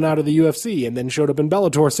of got run out of the UFC and then showed up in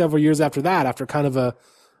Bellator several years after that, after kind of a,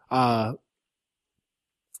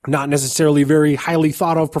 not necessarily very highly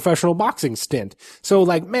thought of professional boxing stint. So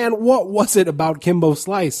like, man, what was it about Kimbo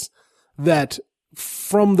Slice that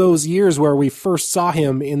from those years where we first saw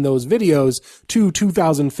him in those videos to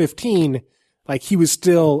 2015, like he was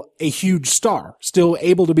still a huge star, still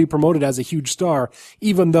able to be promoted as a huge star,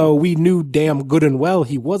 even though we knew damn good and well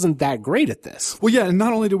he wasn't that great at this. Well, yeah, and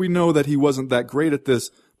not only do we know that he wasn't that great at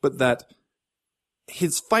this, but that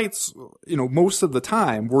his fights, most of the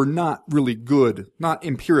time were not really good, not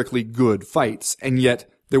empirically good fights, and yet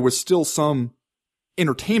there was still some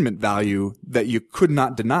entertainment value that you could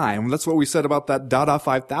not deny. And that's what we said about that Dada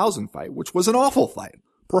 5000 fight, which was an awful fight,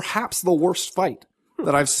 perhaps the worst fight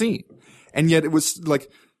that I've seen. And yet it was like,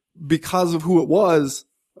 because of who it was,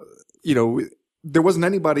 there wasn't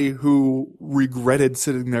anybody who regretted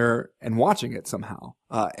sitting there and watching it somehow.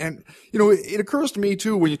 It occurs to me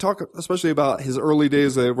too, when you talk especially about his early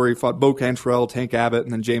days where he fought Bo Cantrell, Tank Abbott,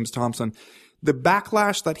 and then James Thompson, the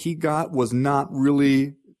backlash that he got was not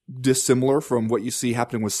really dissimilar from what you see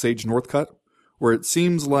happening with Sage Northcutt, where it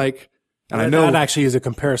seems like, and I know that actually is a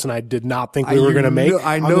comparison I did not think we were going to make.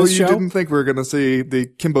 I know you didn't think we were going to see the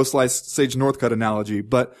Kimbo Slice Sage Northcutt analogy,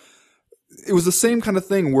 but it was the same kind of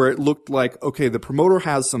thing where it looked like, okay, the promoter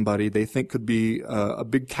has somebody they think could be a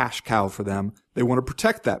big cash cow for them. They want to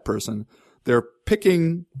protect that person. They're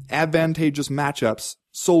picking advantageous matchups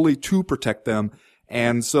solely to protect them.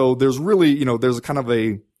 And so there's really, there's a kind of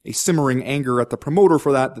a simmering anger at the promoter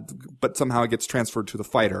for that, but somehow it gets transferred to the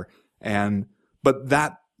fighter. But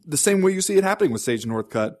that, the same way you see it happening with Sage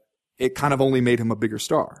Northcutt, it kind of only made him a bigger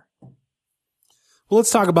star. Well, let's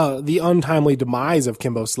talk about the untimely demise of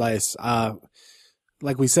Kimbo Slice.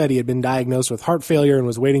 Like we said, he had been diagnosed with heart failure and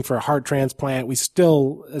was waiting for a heart transplant. We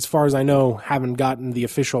still, as far as I know, haven't gotten the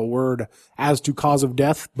official word as to cause of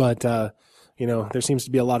death, but, there seems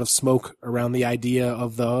to be a lot of smoke around the idea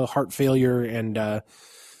of the heart failure and,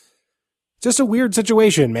 just a weird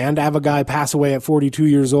situation, man, to have a guy pass away at 42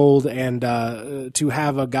 years old and to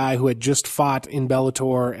have a guy who had just fought in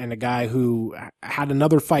Bellator and a guy who had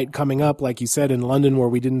another fight coming up, like you said, in London where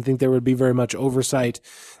we didn't think there would be very much oversight,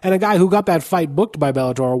 and a guy who got that fight booked by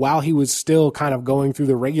Bellator while he was still kind of going through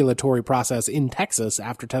the regulatory process in Texas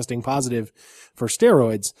after testing positive for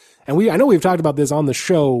steroids. And I know we've talked about this on the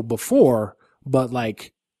show before, but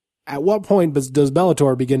like, at what point does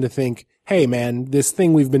Bellator begin to think, hey man, this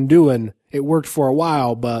thing we've been doing, it worked for a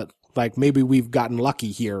while, but like maybe we've gotten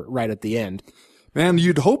lucky here right at the end? Man,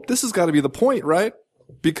 you'd hope this has got to be the point, right?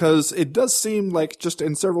 Because it does seem like just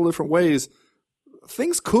in several different ways,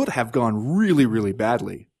 things could have gone really, really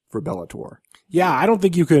badly for Bellator. Yeah, I don't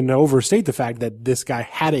think you can overstate the fact that this guy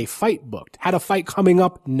had a fight booked, had a fight coming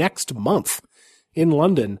up next month in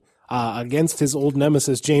London. Against his old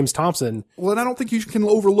nemesis, James Thompson. Well, and I don't think you can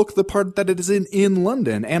overlook the part that it is in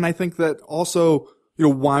London. And I think that also,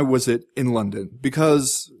 why was it in London?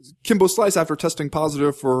 Because Kimbo Slice, after testing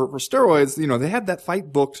positive for steroids, they had that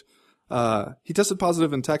fight booked. He tested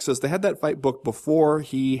positive in Texas. They had that fight booked before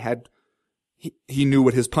he knew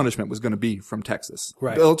what his punishment was going to be from Texas.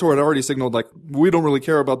 Right. Bellator had already signaled, like, we don't really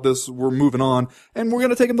care about this. We're moving on. And we're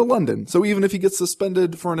going to take him to London. So even if he gets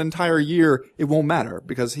suspended for an entire year, it won't matter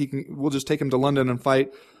because we'll just take him to London and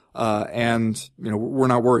fight. We're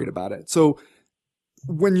not worried about it. So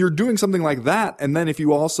when you're doing something like that, and then if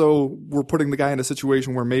you also were putting the guy in a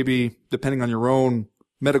situation where maybe, depending on your own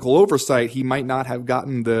medical oversight, he might not have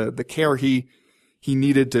gotten the care he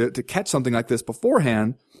needed to catch something like this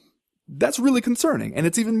beforehand, that's really concerning. And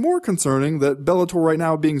it's even more concerning that Bellator right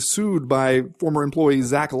now being sued by former employee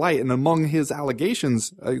Zach Light. And among his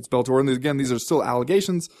allegations against Bellator, and again, these are still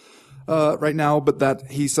allegations right now, but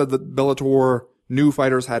that he said that Bellator knew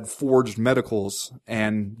fighters had forged medicals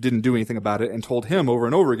and didn't do anything about it and told him over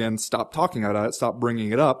and over again, stop talking about it, stop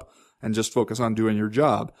bringing it up, and just focus on doing your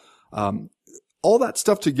job. All that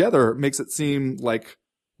stuff together makes it seem like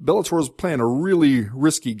Bellator's playing a really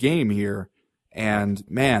risky game here. And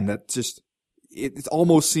man, that just, it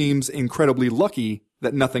almost seems incredibly lucky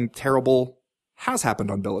that nothing terrible has happened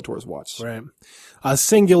on Bellator's watch. Right. A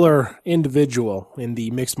singular individual in the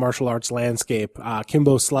mixed martial arts landscape,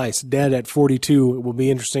 Kimbo Slice, dead at 42. It will be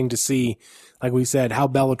interesting to see, like we said, how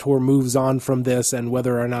Bellator moves on from this and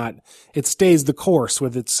whether or not it stays the course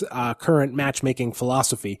with its current matchmaking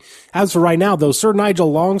philosophy. As for right now, though, Sir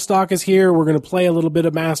Nigel Longstock is here. We're going to play a little bit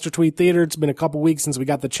of Master Tweet Theater. It's been a couple weeks since we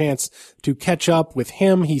got the chance to catch up with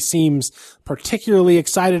him. He seems particularly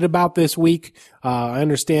excited about this week. I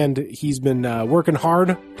understand he's been working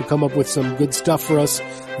hard to come up with some good stuff for us.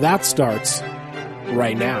 That starts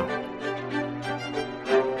right now.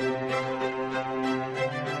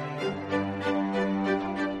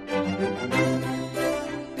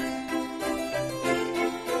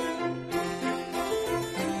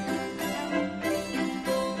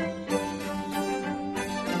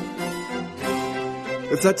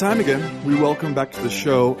 It's that time again. We welcome back to the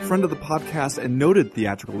show friend of the podcast and noted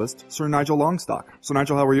theatricalist, Sir Nigel Longstock. Sir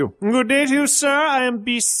Nigel, how are you? Good day to you, sir. I am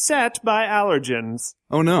beset by allergens.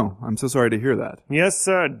 Oh no, I'm so sorry to hear that. Yes,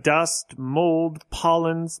 sir. Dust, mold,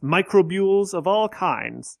 pollens, microbules of all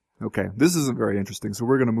kinds. Okay, this isn't very interesting, so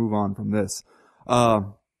we're going to move on from this. I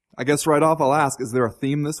guess right off I'll ask, is there a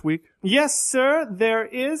theme this week? Yes, sir, there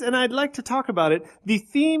is, and I'd like to talk about it. The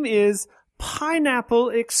theme is Pineapple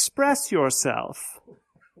Express Yourself.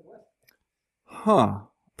 Huh.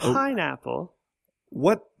 Pineapple.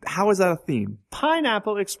 What? How is that a theme?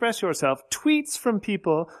 Pineapple Express Yourself. Tweets from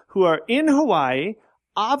people who are in Hawaii,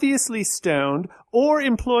 obviously stoned, or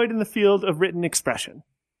employed in the field of written expression.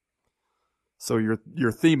 So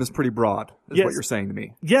your theme is pretty broad, is Yes. what you're saying to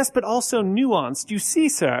me. Yes, but also nuanced. You see,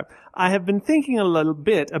 sir, I have been thinking a little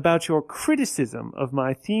bit about your criticism of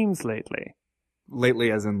my themes lately.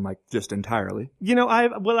 Lately, as in, like, just entirely. You know,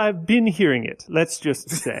 I've been hearing it, let's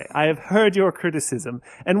just say. I have heard your criticism,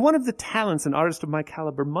 and one of the talents an artist of my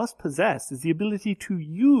caliber must possess is the ability to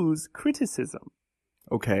use criticism.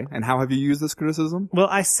 Okay, and how have you used this criticism? Well,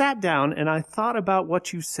 I sat down and I thought about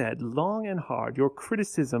what you said long and hard, your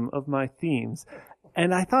criticism of my themes,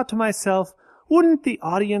 and I thought to myself, wouldn't the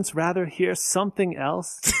audience rather hear something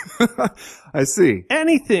else? I see.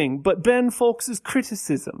 Anything but Ben Fowlkes'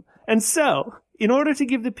 criticism. And so, in order to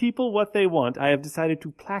give the people what they want, I have decided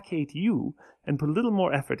to placate you and put a little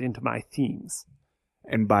more effort into my themes.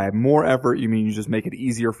 And by more effort, you mean you just make it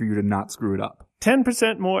easier for you to not screw it up.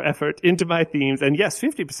 10% more effort into my themes, and yes,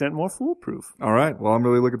 50% more foolproof. All right. Well, I'm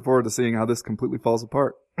really looking forward to seeing how this completely falls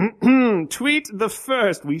apart. Tweet the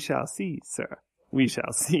first. We shall see, sir. We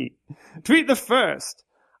shall see. Tweet the first.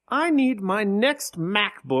 I need my next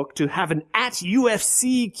MacBook to have an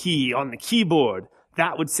 @UFC key on the keyboard.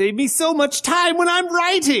 That would save me so much time when I'm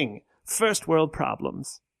writing. First world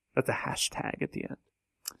problems. That's a hashtag at the end.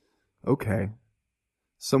 Okay.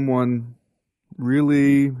 Someone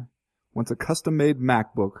really wants a custom-made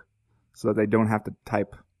MacBook so that they don't have to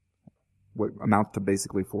type what amounts to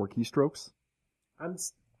basically 4 keystrokes.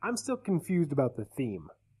 I'm still confused about the theme.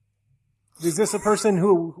 Is this a person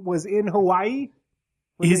who was in Hawaii?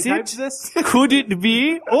 when Is they it? typed this? Could it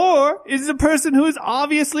be? Or is it a person who is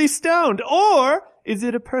obviously stoned? Or is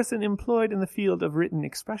it a person employed in the field of written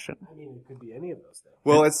expression? I mean, it could be any of those things.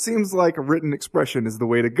 Well, it seems like written expression is the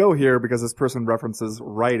way to go here because this person references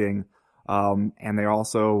writing, and they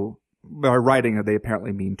also, by writing, they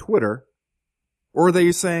apparently mean Twitter. Or are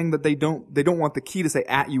they saying that they don't want the key to say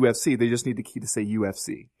 @UFC, they just need the key to say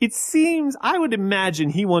UFC? It seems, I would imagine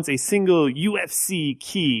he wants a single UFC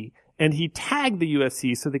key, and he tagged the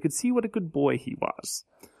UFC so they could see what a good boy he was.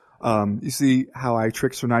 You see how I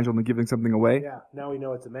tricked Sir Nigel into giving something away? Yeah, now we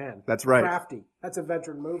know it's a man. That's right. Crafty. That's a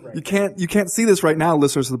veteran move right You can't see this right now,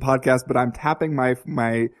 listeners to the podcast, but I'm tapping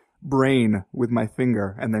my brain with my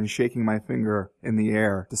finger and then shaking my finger in the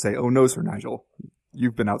air to say, "Oh no, Sir Nigel,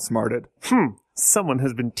 you've been outsmarted." Someone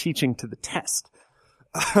has been teaching to the test.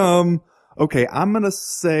 Okay, I'm gonna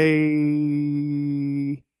say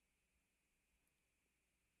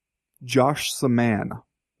Josh Saman.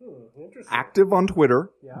 Interesting. Active on Twitter,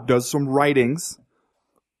 Yeah. does some writings,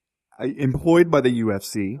 employed by the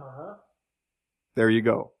UFC. Uh-huh. There you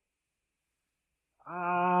go.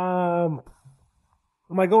 Am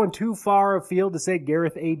I going too far afield to say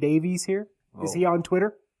Gareth A. Davies here? Is Oh. he on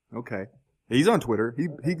Twitter? Okay. He's on Twitter.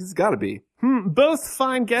 He's gotta be. Both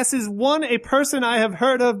fine guesses. One, a person I have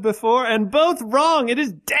heard of before, and both wrong. It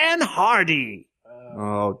is Dan Hardy.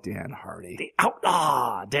 Oh, Dan Hardy. The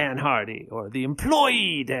outlaw Dan Hardy, or the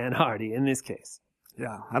employee Dan Hardy in this case.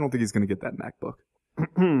 Yeah, I don't think he's gonna get that MacBook.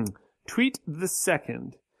 Tweet the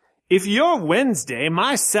second. If you're Wednesday,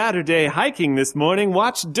 my Saturday hiking this morning,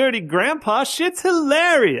 watch Dirty Grandpa. Shit's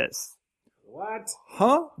hilarious. What?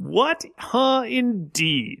 Huh? What? Huh,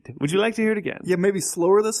 indeed. Would you like to hear it again? Yeah, maybe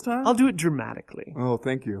slower this time? I'll do it dramatically. Oh,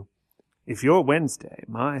 thank you. If you're Wednesday,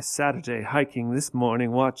 my Saturday hiking this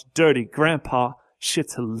morning, watch Dirty Grandpa.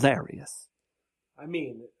 Shit's hilarious. I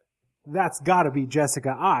mean, that's gotta be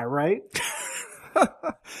Jessica I, right?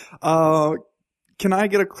 Can I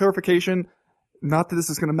get a clarification? Not that this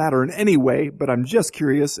is going to matter in any way, but I'm just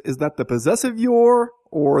curious. Is that the possessive you're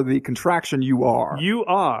or the contraction you are? You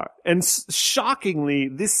are. And shockingly,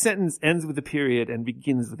 this sentence ends with a period and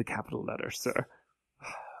begins with a capital letter, sir.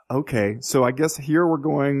 Okay, so I guess here we're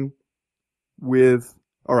going with,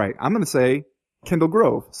 all right, I'm going to say Kendall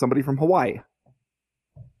Grove, somebody from Hawaii.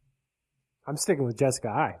 I'm sticking with Jessica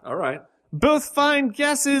I. All right. Both fine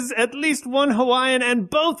guesses, at least one Hawaiian, and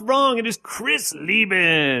both wrong. It is Chris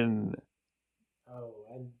Lieben. Oh,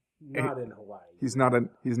 I'm not in Hawaii. He's not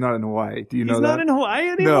in Hawaii. Do you know He's that? not in Hawaii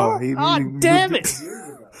anymore? he Damn moved- it.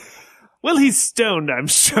 Well, he's stoned, I'm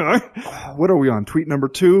sure. What are we on? Tweet number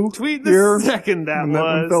 2? Tweet the here? second that And that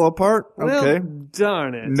one was. fell apart? Well, Okay.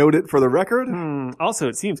 darn it. Note it for the record. Also,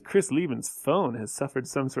 it seems Chris Lieben's phone has suffered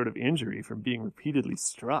some sort of injury from being repeatedly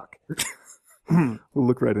struck. We'll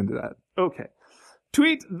look right into that. Okay.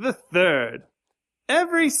 Tweet the third.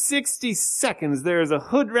 Every 60 seconds there is a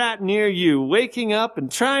hood rat near you waking up and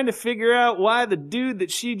trying to figure out why the dude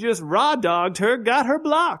that she just raw dogged her got her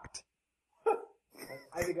blocked.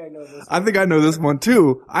 I think I know this. I think I know this one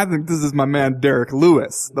too. I think this is my man Derek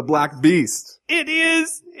Lewis, the Black Beast. It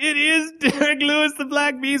is Derek Lewis, the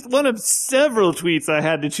Black Beast, one of several tweets I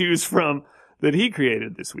had to choose from. that he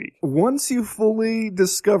created this week. Once you fully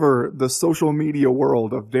discover the social media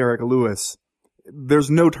world of Derek Lewis, there's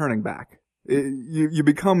no turning back. You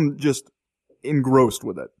become just engrossed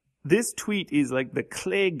with it. This tweet is like the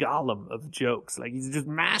clay golem of jokes. Like he's just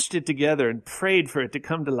mashed it together and prayed for it to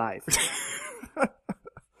come to life.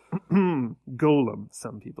 Golem,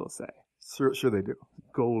 some people say. Sure they do.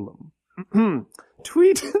 Golem.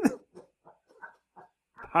 Tweet.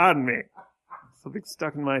 Pardon me. Something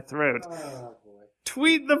stuck in my throat.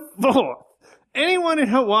 Tweet the 4th. Anyone in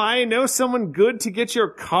Hawaii know someone good to get your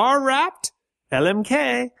car wrapped?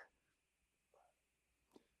 LMK.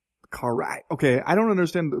 Car wrap. Okay, I don't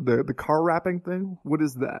understand the car wrapping thing. What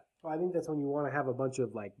is that? Well, I think that's when you want to have a bunch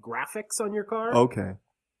of like graphics on your car. Okay.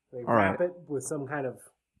 They All wrap right. it with some kind of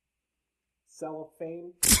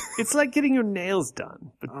cellophane. It's like getting your nails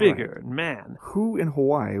done, but All bigger and man. Who in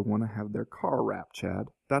Hawaii want to have their car wrapped, Chad?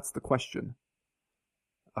 That's the question.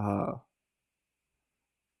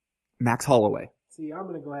 Max Holloway. See, I'm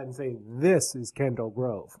going to go ahead and say this is Kendall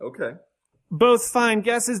Grove. Okay. Both fine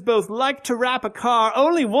guesses, both like to wrap a car.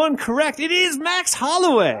 Only one correct. It is Max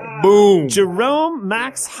Holloway. Boom. Jerome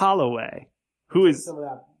Max Holloway, who is, Some of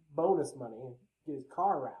that bonus money and get his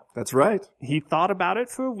car wrapped. That's right. he thought about it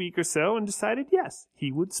for a week or so and decided, yes,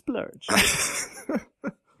 he would splurge.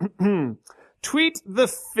 Tweet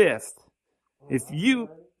the 5th.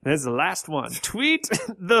 There's the last one. Tweet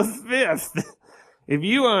the 5th. If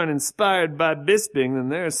you aren't inspired by Bisping, then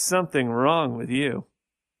there's something wrong with you.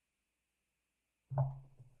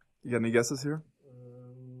 You got any guesses here?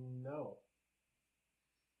 No.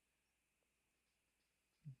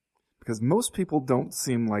 Because most people don't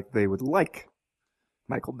seem like they would like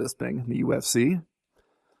Michael Bisping in the UFC.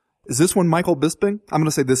 Is this one Michael Bisping? I'm going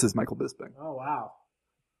to say this is Michael Bisping. Oh, wow.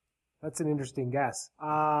 That's an interesting guess.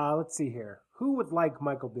 Let's see here. Who would like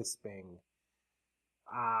Michael Bisping?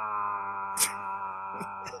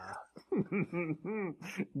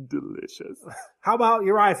 Delicious. How about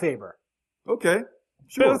Uriah Faber? Okay.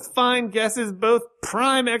 Sure. Both fine guesses, both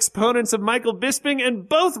prime exponents of Michael Bisping, and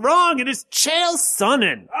both wrong. It is Chael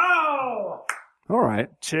Sonnen. Oh! All right.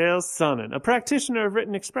 Chael Sonnen, a practitioner of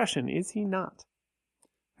written expression, is he not?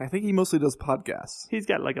 I think he mostly does podcasts. He's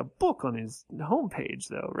got like a book on his homepage,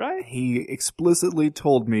 though, right? He explicitly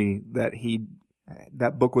told me that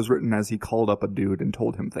that book was written as he called up a dude and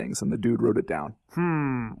told him things, and the dude wrote it down.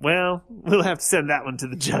 Well, we'll have to send that one to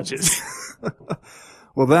the judges.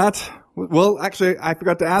 Well, actually, I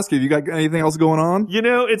forgot to ask you. You got anything else going on? You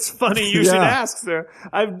know, it's funny you Yeah. should ask, sir.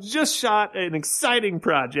 I've just shot an exciting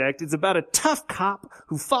project. It's about a tough cop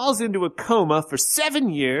who falls into a coma for 7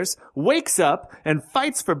 years, wakes up, and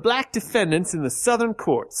fights for black defendants in the southern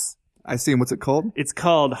courts. I see. What's it called? It's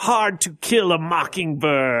called Hard to Kill a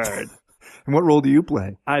Mockingbird. And what role do you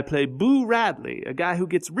play? I play Boo Radley, a guy who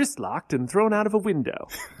gets wrist-locked and thrown out of a window.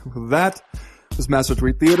 That was Master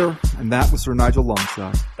Tweet Theater, and that was Sir Nigel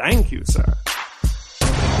Longshot. Thank you, sir.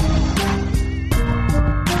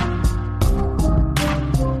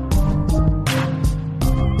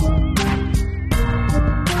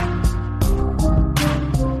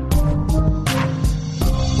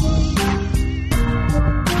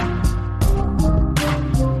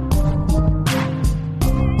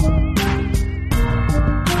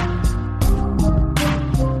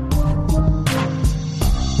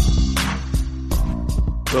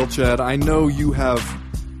 Well, Chad, I know you have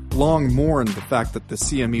long mourned the fact that the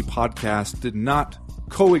CME podcast did not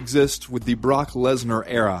coexist with the Brock Lesnar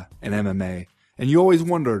era in MMA, and you always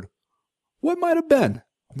wondered, what might have been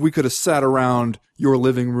if we could have sat around your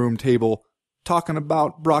living room table talking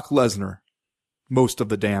about Brock Lesnar most of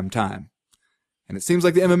the damn time. And it seems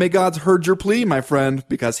like the MMA gods heard your plea, my friend,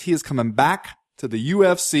 because he is coming back to the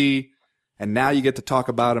UFC, and now you get to talk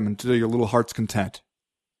about him until your little heart's content.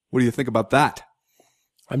 What do you think about that?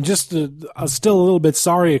 I'm just still a little bit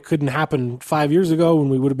sorry it couldn't happen 5 years ago when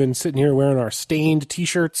we would have been sitting here wearing our stained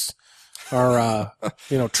T-shirts, our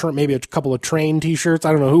maybe a couple of train T-shirts.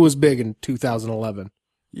 I don't know who was big in 2011.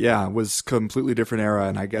 Yeah, it was completely different era,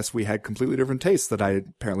 and I guess we had completely different tastes that I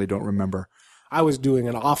apparently don't remember. I was doing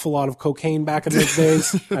an awful lot of cocaine back in those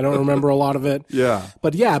days. I don't remember a lot of it. Yeah.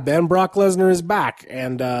 But yeah, Brock Lesnar is back,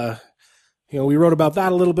 and we wrote about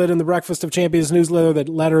that a little bit in the Breakfast of Champions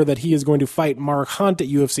newsletter that he is going to fight Mark Hunt at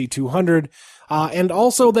UFC 200, and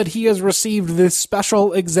also that he has received this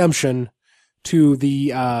special exemption to the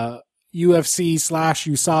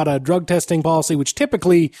UFC/USADA drug testing policy, which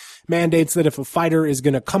typically mandates that if a fighter is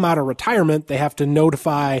going to come out of retirement, they have to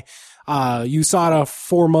notify USADA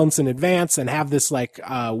 4 months in advance and have this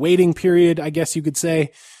waiting period, I guess you could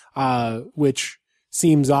say, which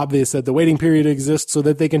seems obvious that the waiting period exists so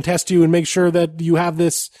that they can test you and make sure that you have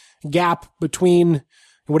this gap between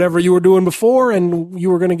whatever you were doing before, and you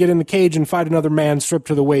were going to get in the cage and fight another man stripped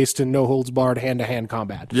to the waist in no holds barred hand-to-hand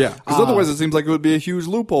combat. Yeah, because otherwise it seems like it would be a huge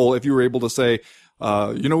loophole if you were able to say,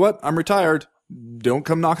 you know what, I'm retired. Don't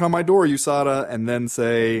come knocking on my door, USADA, and then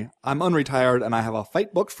say, I'm unretired and I have a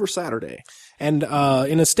fight booked for Saturday. And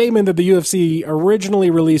in a statement that the UFC originally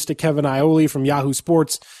released to Kevin Iole from Yahoo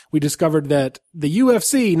Sports, we discovered that the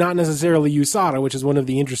UFC, not necessarily USADA, which is one of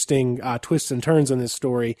the interesting twists and turns in this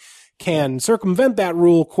story, can circumvent that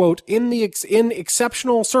rule, quote, in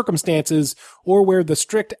exceptional circumstances or where the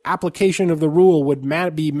strict application of the rule would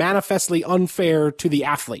be manifestly unfair to the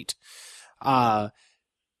athlete.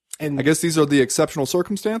 And I guess these are the exceptional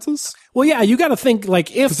circumstances? Well, yeah, you got to think,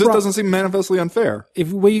 like, if this doesn't seem manifestly unfair.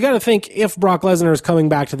 You got to think if Brock Lesnar is coming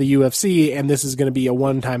back to the UFC and this is going to be a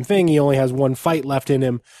one-time thing, he only has one fight left in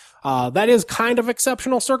him. That is kind of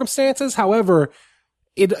exceptional circumstances. However,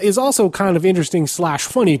 it is also kind of interesting /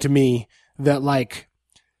 funny to me that, like,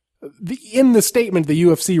 in the statement the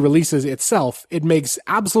UFC releases itself, it makes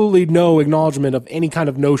absolutely no acknowledgement of any kind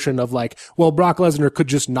of notion of, like, well, Brock Lesnar could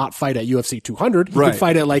just not fight at UFC 200. He could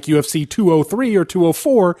fight at, like, UFC 203 or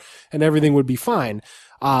 204 and everything would be fine.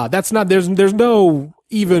 That's not, there's no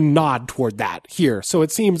even nod toward that here. So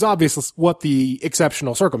it seems obvious what the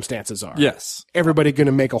exceptional circumstances are. Yes. Everybody going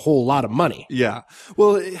to make a whole lot of money. Yeah.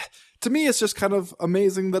 Well, to me, it's just kind of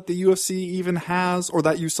amazing that the UFC even has, or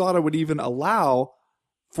that USADA would even allow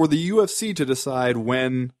for the UFC to decide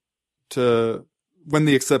when the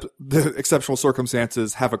exceptional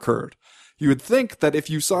circumstances have occurred. You would think that if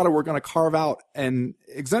USADA were going to carve out an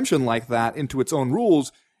exemption like that into its own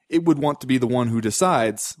rules, it would want to be the one who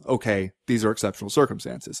decides, okay, these are exceptional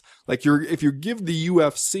circumstances. Like if you give the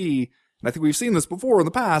UFC, and I think we've seen this before in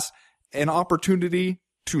the past, an opportunity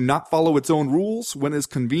to not follow its own rules when it's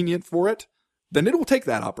convenient for it, then it will take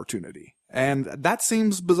that opportunity. And that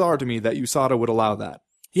seems bizarre to me that USADA would allow that.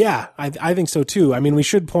 Yeah, I think so too. I mean, we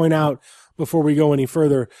should point out before we go any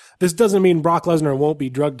further, this doesn't mean Brock Lesnar won't be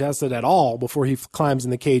drug tested at all before he climbs in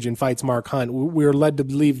the cage and fights Mark Hunt. We're led to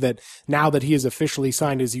believe that now that he has officially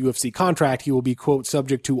signed his UFC contract, he will be, quote,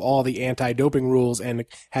 subject to all the anti-doping rules and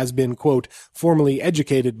has been, quote, formally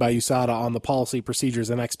educated by USADA on the policy, procedures,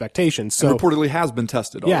 and expectations. So and reportedly has been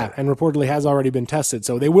tested already. Yeah, and reportedly has already been tested.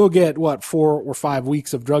 So they will get, 4 or 5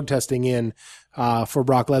 weeks of drug testing in for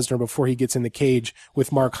Brock Lesnar before he gets in the cage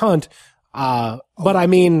with Mark Hunt. But I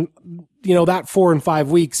mean, that 4 and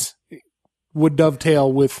 5 weeks would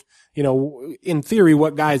dovetail with, in theory,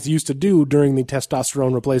 what guys used to do during the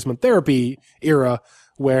testosterone replacement therapy era,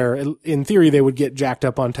 where in theory they would get jacked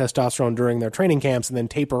up on testosterone during their training camps and then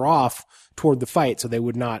taper off toward the fight so they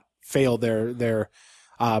would not fail their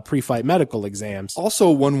pre-fight medical exams. Also,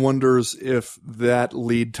 one wonders if that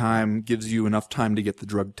lead time gives you enough time to get the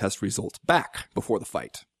drug test results back before the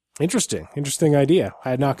fight. Interesting idea.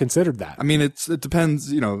 I had not considered that. I mean, it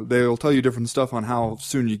depends, they'll tell you different stuff on how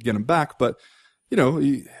soon you can get them back, but,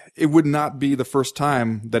 it would not be the first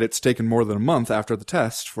time that it's taken more than a month after the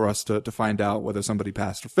test for us to find out whether somebody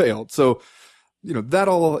passed or failed. So, that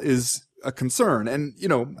all is a concern. And,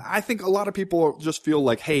 I think a lot of people just feel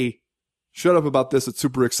like, hey, shut up about this. It's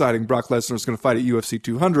super exciting. Brock Lesnar is going to fight at UFC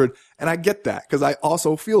 200. And I get that because I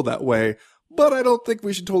also feel that way. But I don't think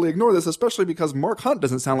we should totally ignore this, especially because Mark Hunt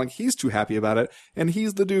doesn't sound like he's too happy about it. And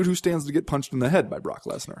he's the dude who stands to get punched in the head by Brock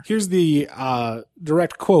Lesnar. Here's the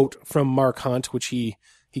direct quote from Mark Hunt, which he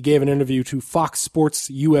gave an interview to Fox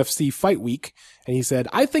Sports UFC Fight Week. And he said,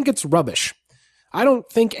 I think it's rubbish. I don't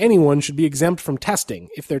think anyone should be exempt from testing.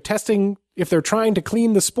 If they're trying to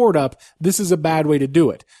clean the sport up, this is a bad way to do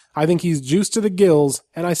it. I think he's juiced to the gills,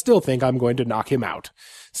 and I still think I'm going to knock him out.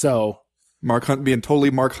 So, Mark Hunt being totally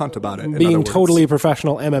Mark Hunt about it. Being totally a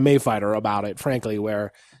professional MMA fighter about it, frankly,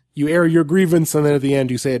 where you air your grievance and then at the end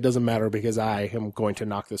you say it doesn't matter because I am going to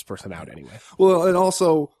knock this person out anyway. Well, and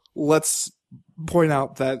also let's point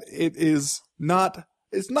out that it's not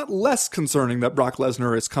less concerning that Brock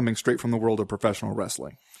Lesnar is coming straight from the world of professional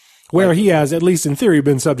wrestling. Where he has, at least in theory,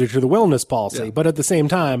 been subject to the wellness policy. Yeah. But at the same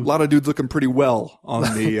time, a lot of dudes looking pretty well on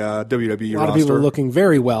the WWE roster. A lot of people looking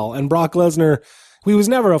very well. And Brock Lesnar, he was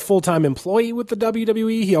never a full-time employee with the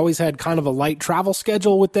WWE. He always had kind of a light travel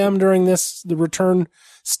schedule with them during the return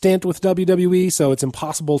stint with WWE. So it's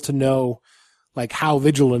impossible to know, like, how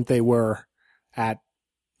vigilant they were at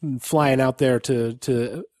flying out there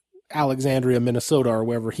to Alexandria, Minnesota, or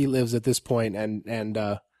wherever he lives at this point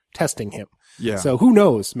and testing him. Yeah. So who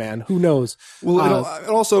knows, man? Who knows? Well,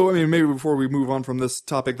 also, I mean, maybe before we move on from this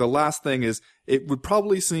topic, the last thing is it would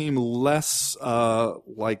probably seem less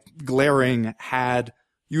glaring had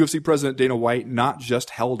UFC President Dana White not just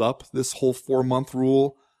held up this whole 4-month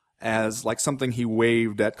rule as like something he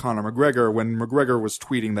waved at Conor McGregor when McGregor was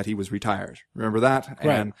tweeting that he was retired. Remember that?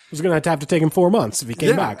 Right. And It was going to have to take him 4 months if he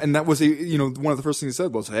came back. and that was, one of the first things he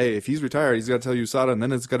said was, hey, if he's retired, he's got to tell USADA, and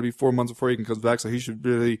then it's got to be 4 months before he can come back, so he should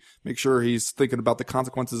really make sure he's thinking about the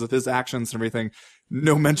consequences of his actions and everything.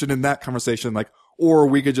 No mention in that conversation, like, or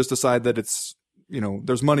we could just decide that it's,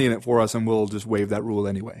 there's money in it for us and we'll just waive that rule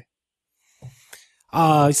anyway.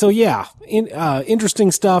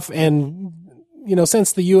 Interesting stuff. And,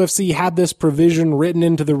 since the UFC had this provision written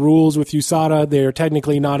into the rules with USADA, they're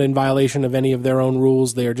technically not in violation of any of their own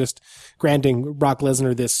rules. They are just granting Brock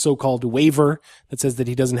Lesnar this so-called waiver that says that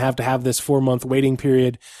he doesn't have to have this 4-month waiting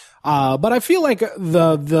period. But I feel like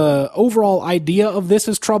the overall idea of this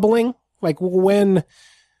is troubling. Like when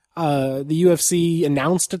the UFC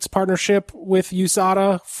announced its partnership with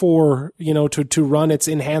USADA for, to run its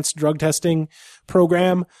enhanced drug testing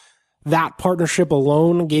program, that partnership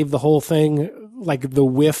alone gave the whole thing like the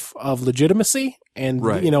whiff of legitimacy. And,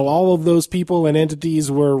 right. All of those people and entities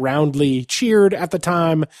were roundly cheered at the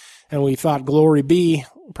time. And we thought, glory be,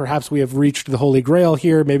 perhaps we have reached the Holy Grail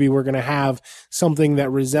here. Maybe we're going to have something that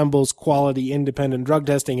resembles quality independent drug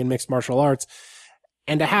testing in mixed martial arts.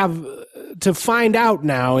 And to find out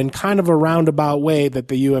now in kind of a roundabout way that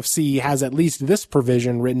the UFC has at least this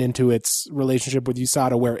provision written into its relationship with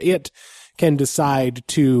USADA where it can decide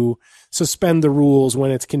to suspend the rules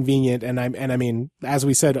when it's convenient. And I mean, as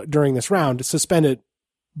we said during this round, suspend it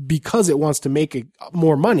because it wants to make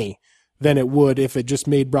more money than it would if it just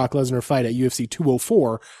made Brock Lesnar fight at UFC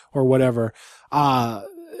 204 or whatever.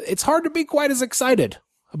 It's hard to be quite as excited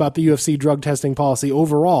about the UFC drug testing policy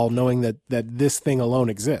overall, knowing that this thing alone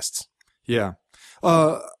exists. Yeah.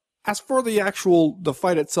 As for the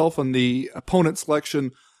fight itself and the opponent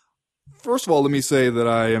selection, first of all, let me say that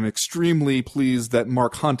I am extremely pleased that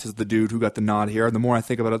Mark Hunt is the dude who got the nod here. And the more I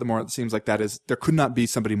think about it, the more it seems like there could not be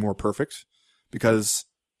somebody more perfect, because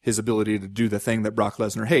his ability to do the thing that Brock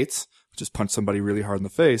Lesnar hates, which is punch somebody really hard in the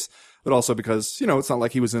face, but also because, it's not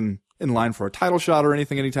like he was in line for a title shot or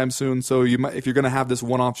anything anytime soon. So if you're going to have this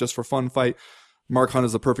one-off just for fun fight, Mark Hunt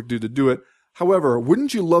is the perfect dude to do it. However,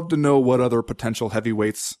 wouldn't you love to know what other potential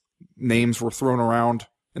heavyweights names were thrown around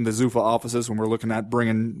in the Zuffa offices when we're looking at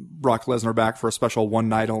bringing Brock Lesnar back for a special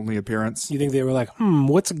one-night-only appearance? You think they were like,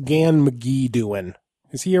 what's Gan McGee doing?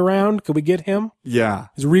 Is he around? Could we get him? Yeah.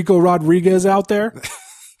 Is Rico Rodriguez out there?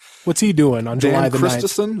 What's he doing on July the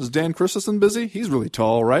 9th? Is Dan Christensen busy? He's really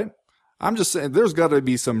tall, right? I'm just saying there's got to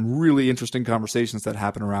be some really interesting conversations that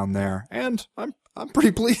happen around there. And I'm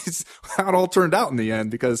pretty pleased how it all turned out in the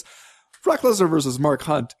end, because Brock Lesnar versus Mark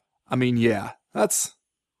Hunt, I mean, yeah,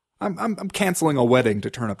 I'm canceling a wedding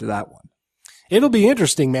to turn up to that one. It'll be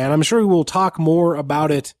interesting, man. I'm sure we will talk more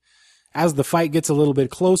about it as the fight gets a little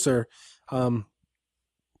bit closer. And,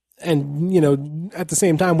 at the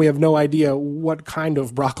same time, we have no idea what kind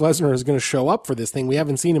of Brock Lesnar is going to show up for this thing. We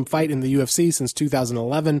haven't seen him fight in the UFC since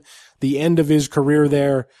 2011. The end of his career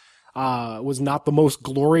there was not the most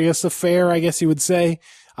glorious affair, I guess you would say.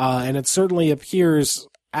 And it certainly appears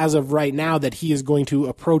as of right now that he is going to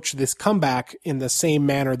approach this comeback in the same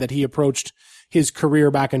manner that he approached his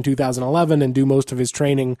career back in 2011 and do most of his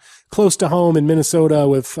training close to home in Minnesota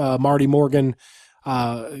with Marty Morgan.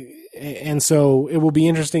 And so it will be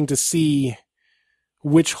interesting to see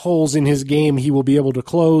which holes in his game he will be able to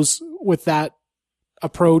close with that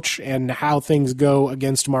approach and how things go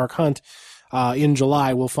against Mark Hunt in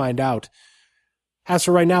July. We'll find out. As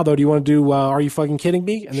for right now, though, do you want to do Are You Fucking Kidding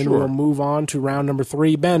Me? And then Sure. We'll move on to round number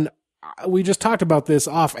 3. Ben, we just talked about this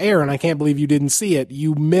off air, and I can't believe you didn't see it.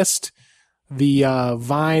 You missed the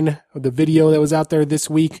Vine, the video that was out there this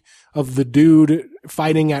week of the dude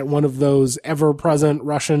fighting at one of those ever-present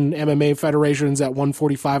Russian MMA federations at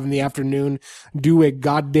 1:45 in the afternoon, do a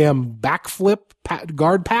goddamn backflip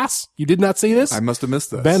guard pass. You did not see this? I must have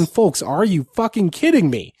missed this. Ben Folks, are you fucking kidding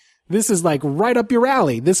me? This is like right up your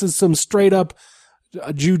alley. This is some straight up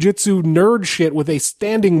jiu-jitsu nerd shit with a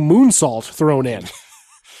standing moonsault thrown in.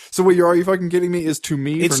 So what Are You Fucking Kidding Me is to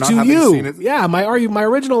me It's for not to having you. seen it? Yeah, my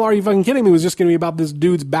original Are You Fucking Kidding Me was just going to be about this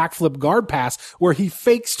dude's backflip guard pass where he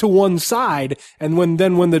fakes to one side, and when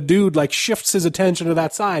the dude like shifts his attention to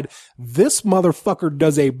that side, this motherfucker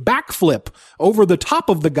does a backflip over the top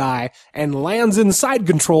of the guy and lands in side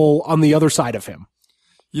control on the other side of him.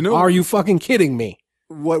 Are you fucking kidding me?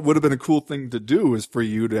 What would have been a cool thing to do is for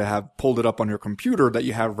you to have pulled it up on your computer that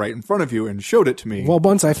you have right in front of you and showed it to me. Well,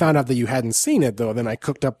 once I found out that you hadn't seen it, though, then I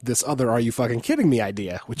cooked up this other Are You Fucking Kidding Me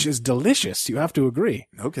idea, which is delicious. You have to agree.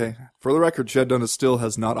 Okay. For the record, Chad Dundas still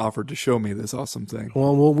has not offered to show me this awesome thing.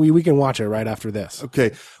 Well, we can watch it right after this.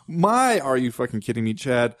 Okay. My Are You Fucking Kidding Me,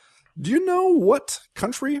 Chad? Do you know what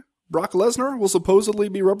country Brock Lesnar will supposedly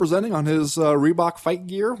be representing on his Reebok fight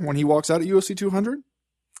gear when he walks out at UFC 200?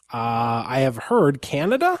 I have heard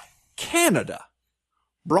Canada? Canada.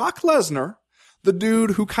 Brock Lesnar, the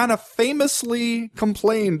dude who kind of famously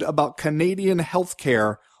complained about Canadian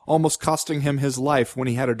healthcare almost costing him his life when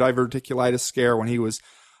he had a diverticulitis scare when he was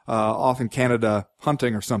off in Canada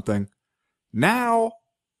hunting or something, now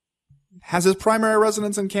has his primary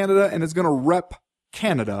residence in Canada and is going to rep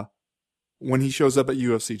Canada when he shows up at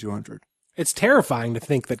UFC 200. It's terrifying to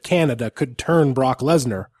think that Canada could turn Brock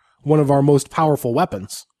Lesnar, one of our most powerful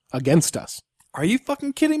weapons, against us. Are you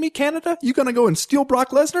fucking kidding me, Canada? You gonna go and steal Brock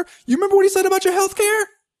Lesnar? You remember what he said about your healthcare?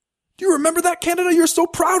 Do you remember that, Canada? You're so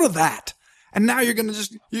proud of that. And now you're gonna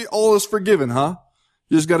all is forgiven, huh?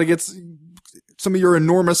 You just gotta get some of your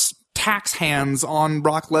enormous tax hands on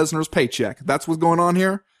Brock Lesnar's paycheck. That's what's going on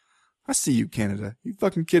here? I see you, Canada. You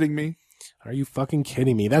fucking kidding me? Are you fucking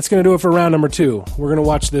kidding me? That's going to do it for round number 2. We're going to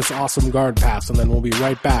watch this awesome guard pass, and then we'll be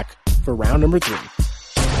right back for round number 3.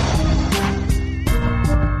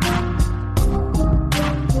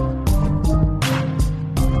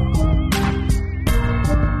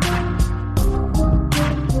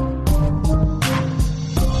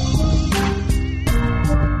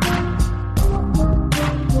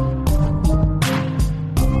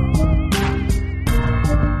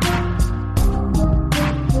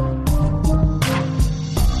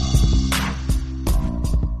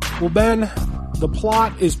 Well, Ben, the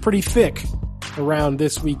plot is pretty thick around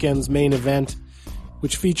this weekend's main event,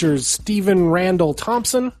 which features Stephen Randall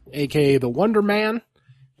Thompson, a.k.a. the Wonder Man,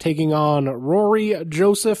 taking on Rory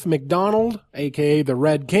Joseph McDonald, a.k.a. the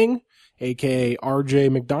Red King, a.k.a. R.J.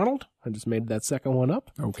 McDonald. I just made that second one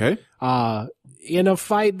up. Okay. In a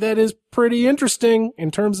fight that is pretty interesting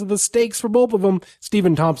in terms of the stakes for both of them.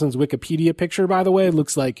 Stephen Thompson's Wikipedia picture, by the way,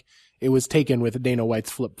 looks like it was taken with Dana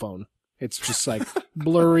White's flip phone. It's just like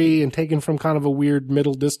blurry and taken from kind of a weird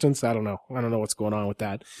middle distance. I don't know what's going on with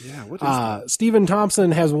that. Yeah, what is that? Stephen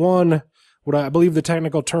Thompson has won what I believe the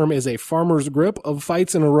technical term is a farmer's grip of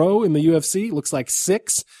fights in a row in the UFC. Looks like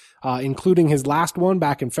 6, including his last one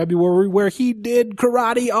back in February where he did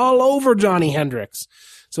karate all over Johnny Hendricks.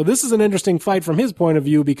 So this is an interesting fight from his point of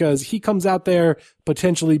view because he comes out there,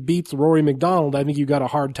 potentially beats Rory McDonald. I think you got a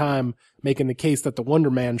hard time making the case that the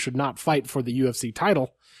Wonder Man should not fight for the UFC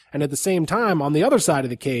title. And at the same time, on the other side of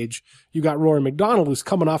the cage, you got Rory McDonald, who's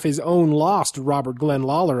coming off his own loss to Robert Glenn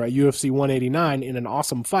Lawler at UFC 189 in an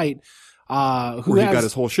awesome fight. Where he got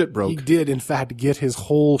his whole shit broke. He did, in fact, get his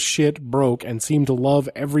whole shit broke and seemed to love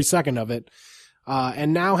every second of it.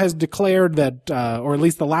 And now has declared that, or at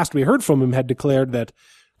least the last we heard from him had declared that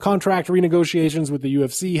contract renegotiations with the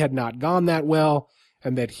UFC had not gone that well,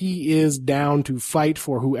 and that he is down to fight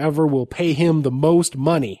for whoever will pay him the most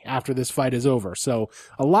money after this fight is over. So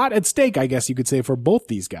a lot at stake, I guess you could say, for both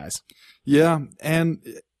these guys. Yeah, and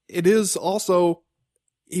it is also,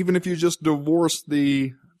 even if you just divorce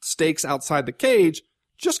the stakes outside the cage,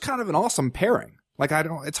 just kind of an awesome pairing. Like,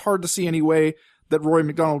 it's hard to see any way that Rory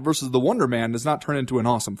McDonald versus the Wonder Man does not turn into an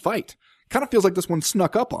awesome fight. Kind of feels like this one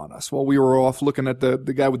snuck up on us while we were off looking at the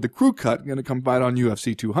guy with the crew cut going to come fight on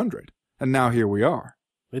UFC 200. And now here we are.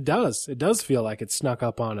 It does. It does feel like it snuck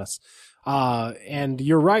up on us. And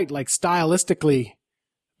you're right. Like stylistically,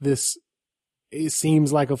 it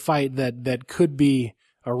seems like a fight that could be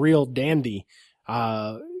a real dandy,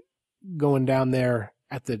 going down there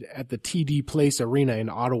at the TD Place Arena in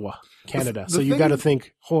Ottawa, Canada. So you got to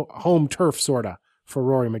think home turf sorta for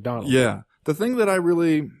Rory McDonald. Yeah. The thing that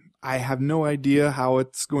I have no idea how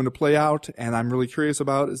it's going to play out, and I'm really curious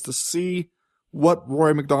about is to see what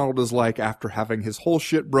Rory McDonald is like after having his whole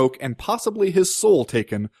shit broke and possibly his soul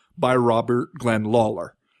taken by Robert Glenn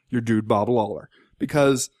Lawler, your dude Bob Lawler.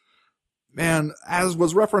 Because, man, as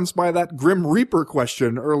was referenced by that Grim Reaper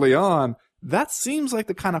question early on, that seems like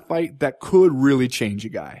the kind of fight that could really change a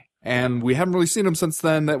guy. And we haven't really seen him since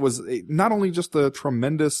then. That was not only just the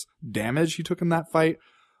tremendous damage he took in that fight,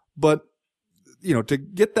 but to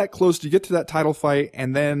get that close, to get to that title fight,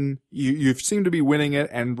 and then you seem to be winning it,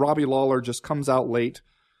 and Robbie Lawler just comes out late,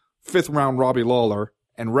 5th round Robbie Lawler,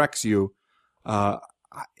 and wrecks you.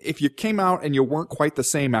 If you came out and you weren't quite the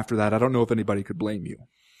same after that, I don't know if anybody could blame you.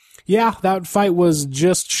 Yeah, that fight was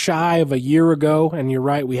just shy of a year ago, and you're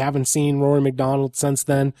right, we haven't seen Rory McDonald since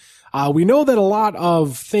then. We know that a lot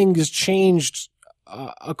of things changed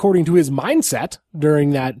according to his mindset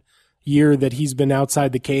during that year that he's been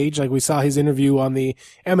outside the cage. Like we saw his interview on the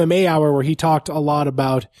MMA Hour where he talked a lot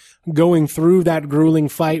about going through that grueling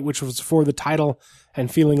fight, which was for the title,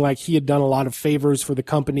 and feeling like he had done a lot of favors for the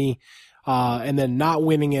company, and then not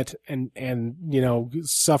winning it and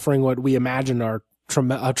suffering what we imagine are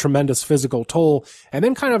a tremendous physical toll, and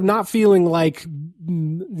then kind of not feeling like,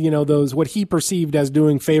 those, what he perceived as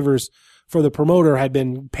doing favors for the promoter had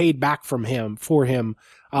been paid back for him.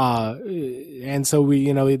 And so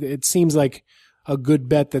it seems like a good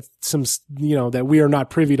bet that that we are not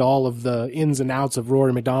privy to all of the ins and outs of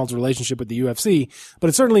Rory McDonald's relationship with the UFC, but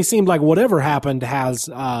it certainly seemed like whatever happened has,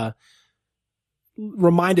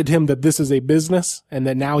 reminded him that this is a business and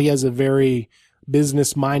that now he has a very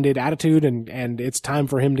business-minded attitude and it's time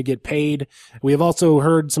for him to get paid. We have also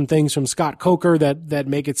heard some things from Scott Coker that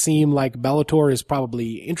make it seem like Bellator is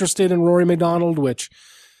probably interested in Rory McDonald, which,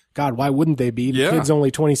 God, why wouldn't they be? The kid's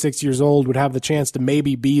only 26 years old, would have the chance to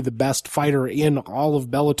maybe be the best fighter in all of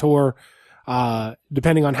Bellator,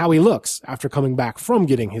 depending on how he looks after coming back from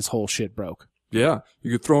getting his whole shit broke. Yeah,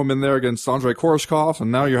 you could throw him in there against Andrei Koreshkov, and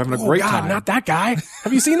now you're having a great time. Not that guy.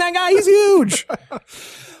 Have you seen that guy? He's huge.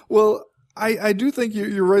 Well, I do think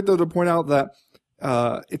you're right, though, to point out that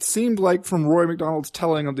it seemed like from Rory McDonald's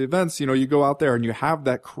telling of the events, you go out there and you have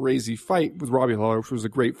that crazy fight with Robbie Lawler, which was a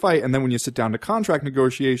great fight, and then when you sit down to contract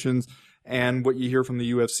negotiations, and what you hear from the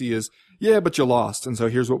UFC is, yeah, but you lost, and so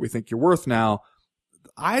here's what we think you're worth now.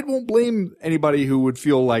 I won't blame anybody who would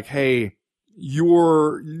feel like, hey,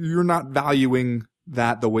 you're not valuing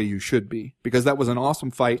that the way you should be, because that was an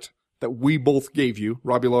awesome fight that we both gave you.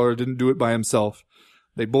 Robbie Lawler didn't do it by himself.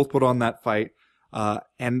 They both put on that fight.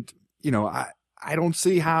 And I don't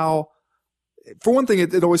see how, for one thing,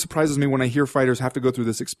 it always surprises me when I hear fighters have to go through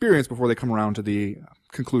this experience before they come around to the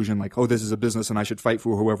conclusion, like, oh, this is a business and I should fight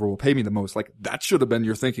for whoever will pay me the most. Like, that should have been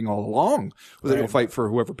your thinking all along, was that you'll fight for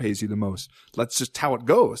whoever pays you the most. That's just how it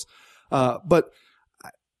goes. But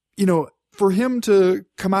for him to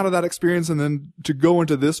come out of that experience and then to go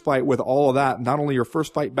into this fight with all of that, not only your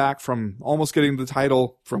first fight back from almost getting the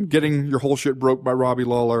title, from getting your whole shit broke by Robbie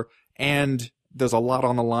Lawler, and there's a lot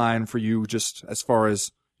on the line for you just as far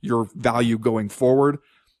as your value going forward.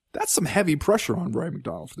 That's some heavy pressure on Rory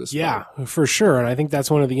McDonald for this fight. Yeah, for sure. And I think that's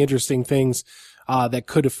one of the interesting things that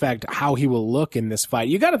could affect how he will look in this fight.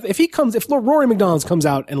 If Rory McDonald comes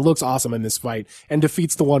out and looks awesome in this fight and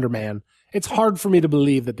defeats the Wonder Man, it's hard for me to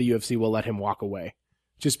believe that the UFC will let him walk away,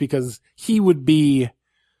 just because he would be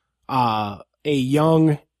a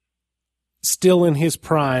young, still in his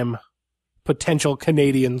prime, potential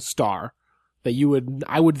Canadian star that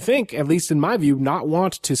I would think, at least in my view, not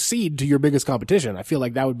want to cede to your biggest competition. I feel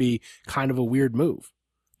like that would be kind of a weird move.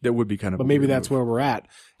 That would be kind of but maybe that's where we're at.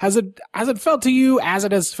 Has it felt to you, as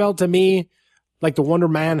it has felt to me, like the Wonder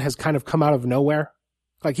Man has kind of come out of nowhere?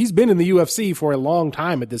 Like, he's been in the UFC for a long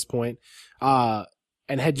time at this point, and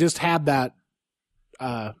had just had that,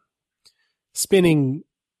 spinning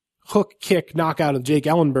hook kick knockout of Jake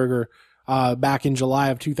Ellenberger, back in July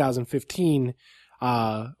of 2015,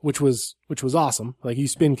 which was awesome. Like, he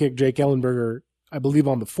spin kicked Jake Ellenberger, I believe,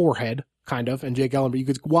 on the forehead, kind of, and Jake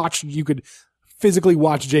Ellenberger, you could physically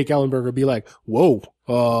watch Jake Ellenberger be like, whoa,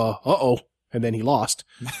 uh-oh, and then he lost.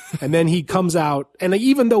 And then he comes out, and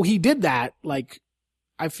even though he did that, like,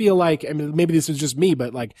 I feel like, I mean, maybe this is just me,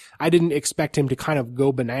 but like, I didn't expect him to kind of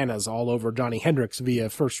go bananas all over Johnny Hendricks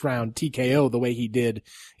via first round TKO the way he did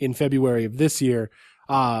in February of this year.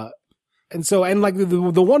 And like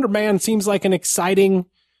the Wonder Man seems like an exciting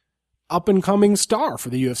up and coming star for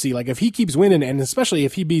the UFC. Like, if he keeps winning, and especially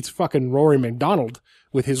if he beats fucking Rory McDonald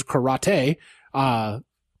with his karate,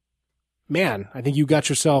 man, I think you got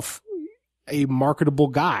yourself a marketable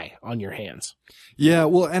guy on your hands. Yeah,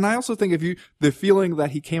 well, and I also think the feeling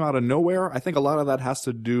that he came out of nowhere, I think a lot of that has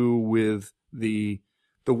to do with the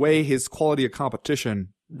way his quality of competition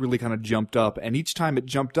really kind of jumped up. And each time it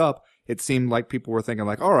jumped up, it seemed like people were thinking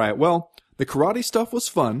like, all right, well, the karate stuff was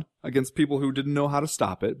fun against people who didn't know how to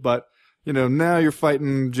stop it. But, now you're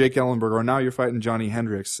fighting Jake Ellenberger, or now you're fighting Johnny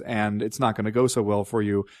Hendricks, and it's not going to go so well for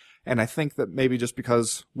you. And I think that maybe just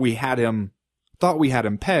because thought we had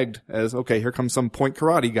him pegged as, okay, here comes some point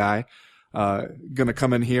karate guy, gonna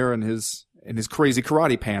come in here in his crazy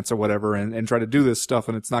karate pants or whatever and try to do this stuff,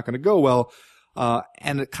 and it's not gonna go well.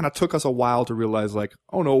 And it kind of took us a while to realize, like,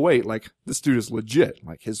 oh no, wait, like, this dude is legit.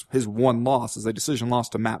 Like, his one loss is a decision loss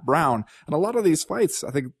to Matt Brown. And a lot of these fights,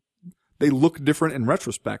 I think they look different in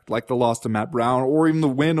retrospect, like the loss to Matt Brown or even the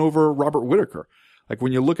win over Robert Whittaker. Like,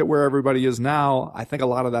 when you look at where everybody is now, I think a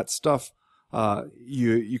lot of that stuff,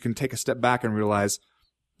 you can take a step back and realize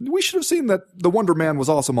we should have seen that the Wonder Man was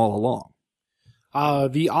awesome all along.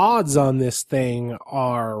 The odds on this thing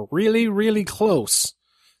are really, really close.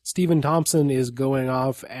 Stephen Thompson is going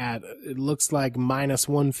off at, it looks like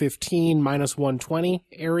 -115, -120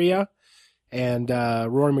 area. And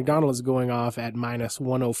Rory McDonald is going off at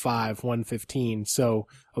 -105, -115. So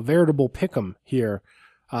a veritable pick'em here.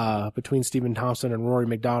 between Stephen Thompson and Rory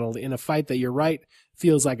McDonald in a fight that, you're right,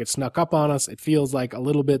 feels like it snuck up on us. It feels like a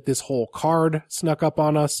little bit this whole card snuck up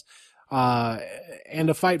on us. And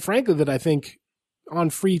a fight, frankly, that I think on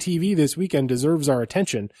free TV this weekend deserves our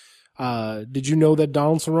attention. Did you know that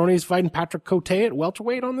Donald Cerrone is fighting Patrick Cote at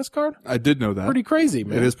welterweight on this card? I did know that. Pretty crazy,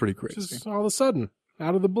 man. It is pretty crazy. Just all of a sudden,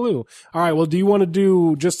 out of the blue. All right, well, do you want to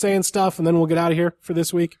do just saying stuff and then we'll get out of here for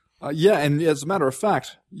this week? Yeah, and as a matter of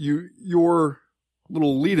fact, your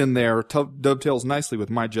little lead in there dovetails nicely with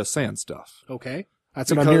my just saying stuff. Okay. That's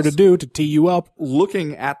what I'm here to do, to tee you up.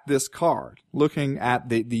 Looking at this card, looking at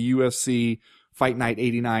the UFC Fight Night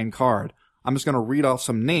 89 card, I'm just going to read off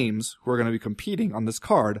some names who are going to be competing on this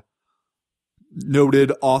card.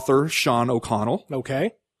 Noted author Sean O'Connell.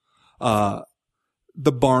 Okay. The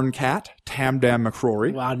Barn Cat, Tamdan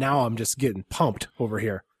McCrory. Wow, now I'm just getting pumped over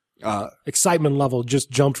here. Excitement level just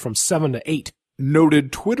jumped from 7 to 8.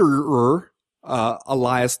 Noted Twitterer,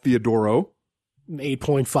 Elias Theodoro.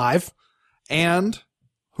 8.5. And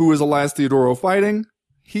who is Elias Theodoro fighting?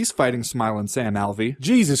 He's fighting Smiling Sam Alvey.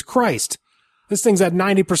 Jesus Christ. This thing's at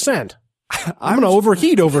 90%. I'm going to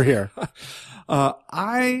overheat over here.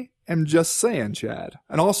 I am just saying, Chad.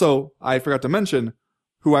 And also, I forgot to mention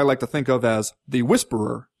who I like to think of as the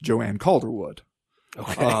Whisperer, Joanne Calderwood.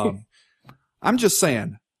 Okay. I'm just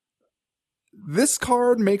saying, this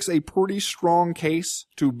card makes a pretty strong case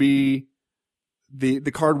to be the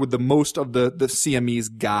card with the most of the CME's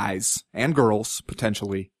guys and girls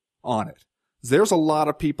potentially on it. There's a lot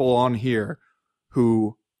of people on here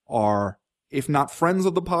who are, if not friends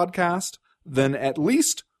of the podcast, then at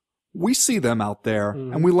least we see them out there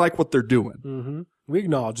and we like what they're doing. Mm-hmm. We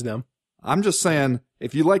acknowledge them. I'm just saying,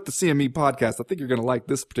 if you like the CME podcast, I think you're going to like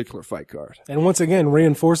this particular fight card. And once again,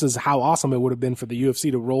 reinforces how awesome it would have been for the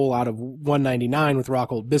UFC to roll out of 199 with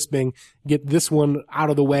Rockhold Bisping, get this one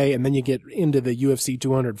out of the way, and then you get into the UFC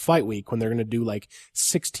 200 fight week when they're going to do like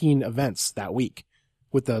 16 events that week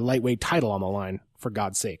with the lightweight title on the line, for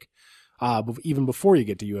God's sake. Even before you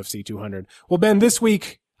get to UFC 200. Well, Ben, this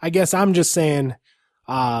week, I guess I'm just saying,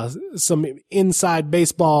 some inside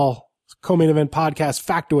baseball co-main event podcast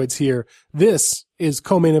factoids here. This is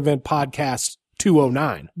co-main event podcast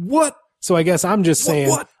 209. What? So I guess I'm just saying,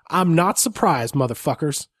 what? I'm not surprised,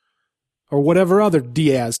 motherfuckers. Or whatever other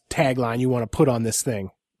Diaz tagline you want to put on this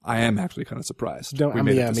thing. I am actually kind of surprised.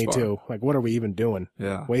 Me too. Like, what are we even doing?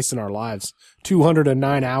 Yeah. Wasting our lives.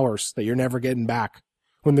 209 hours that you're never getting back.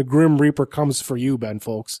 When the Grim Reaper comes for you, Ben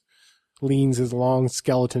Folks, leans his long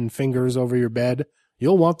skeleton fingers over your bed,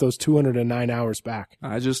 you'll want those 209 hours back.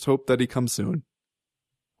 I just hope that he comes soon.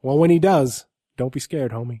 Well, when he does, don't be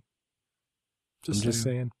scared, homie. Just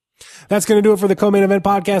saying. That's going to do it for the Co-Main Event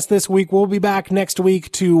podcast this week. We'll be back next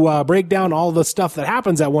week to break down all the stuff that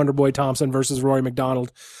happens at Wonderboy Thompson versus Rory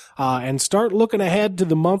McDonald, and start looking ahead to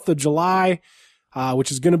the month of July,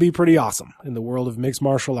 which is going to be pretty awesome in the world of mixed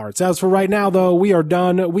martial arts. As for right now, though, we are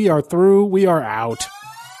done. We are through. We are out.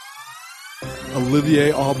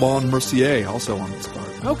 Olivier Aubin Mercier also on this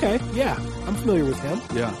card. Okay, yeah. I'm familiar with him.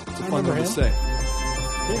 Yeah, it's a I fun remember one to him. say.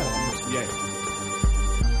 Yeah. Mercier.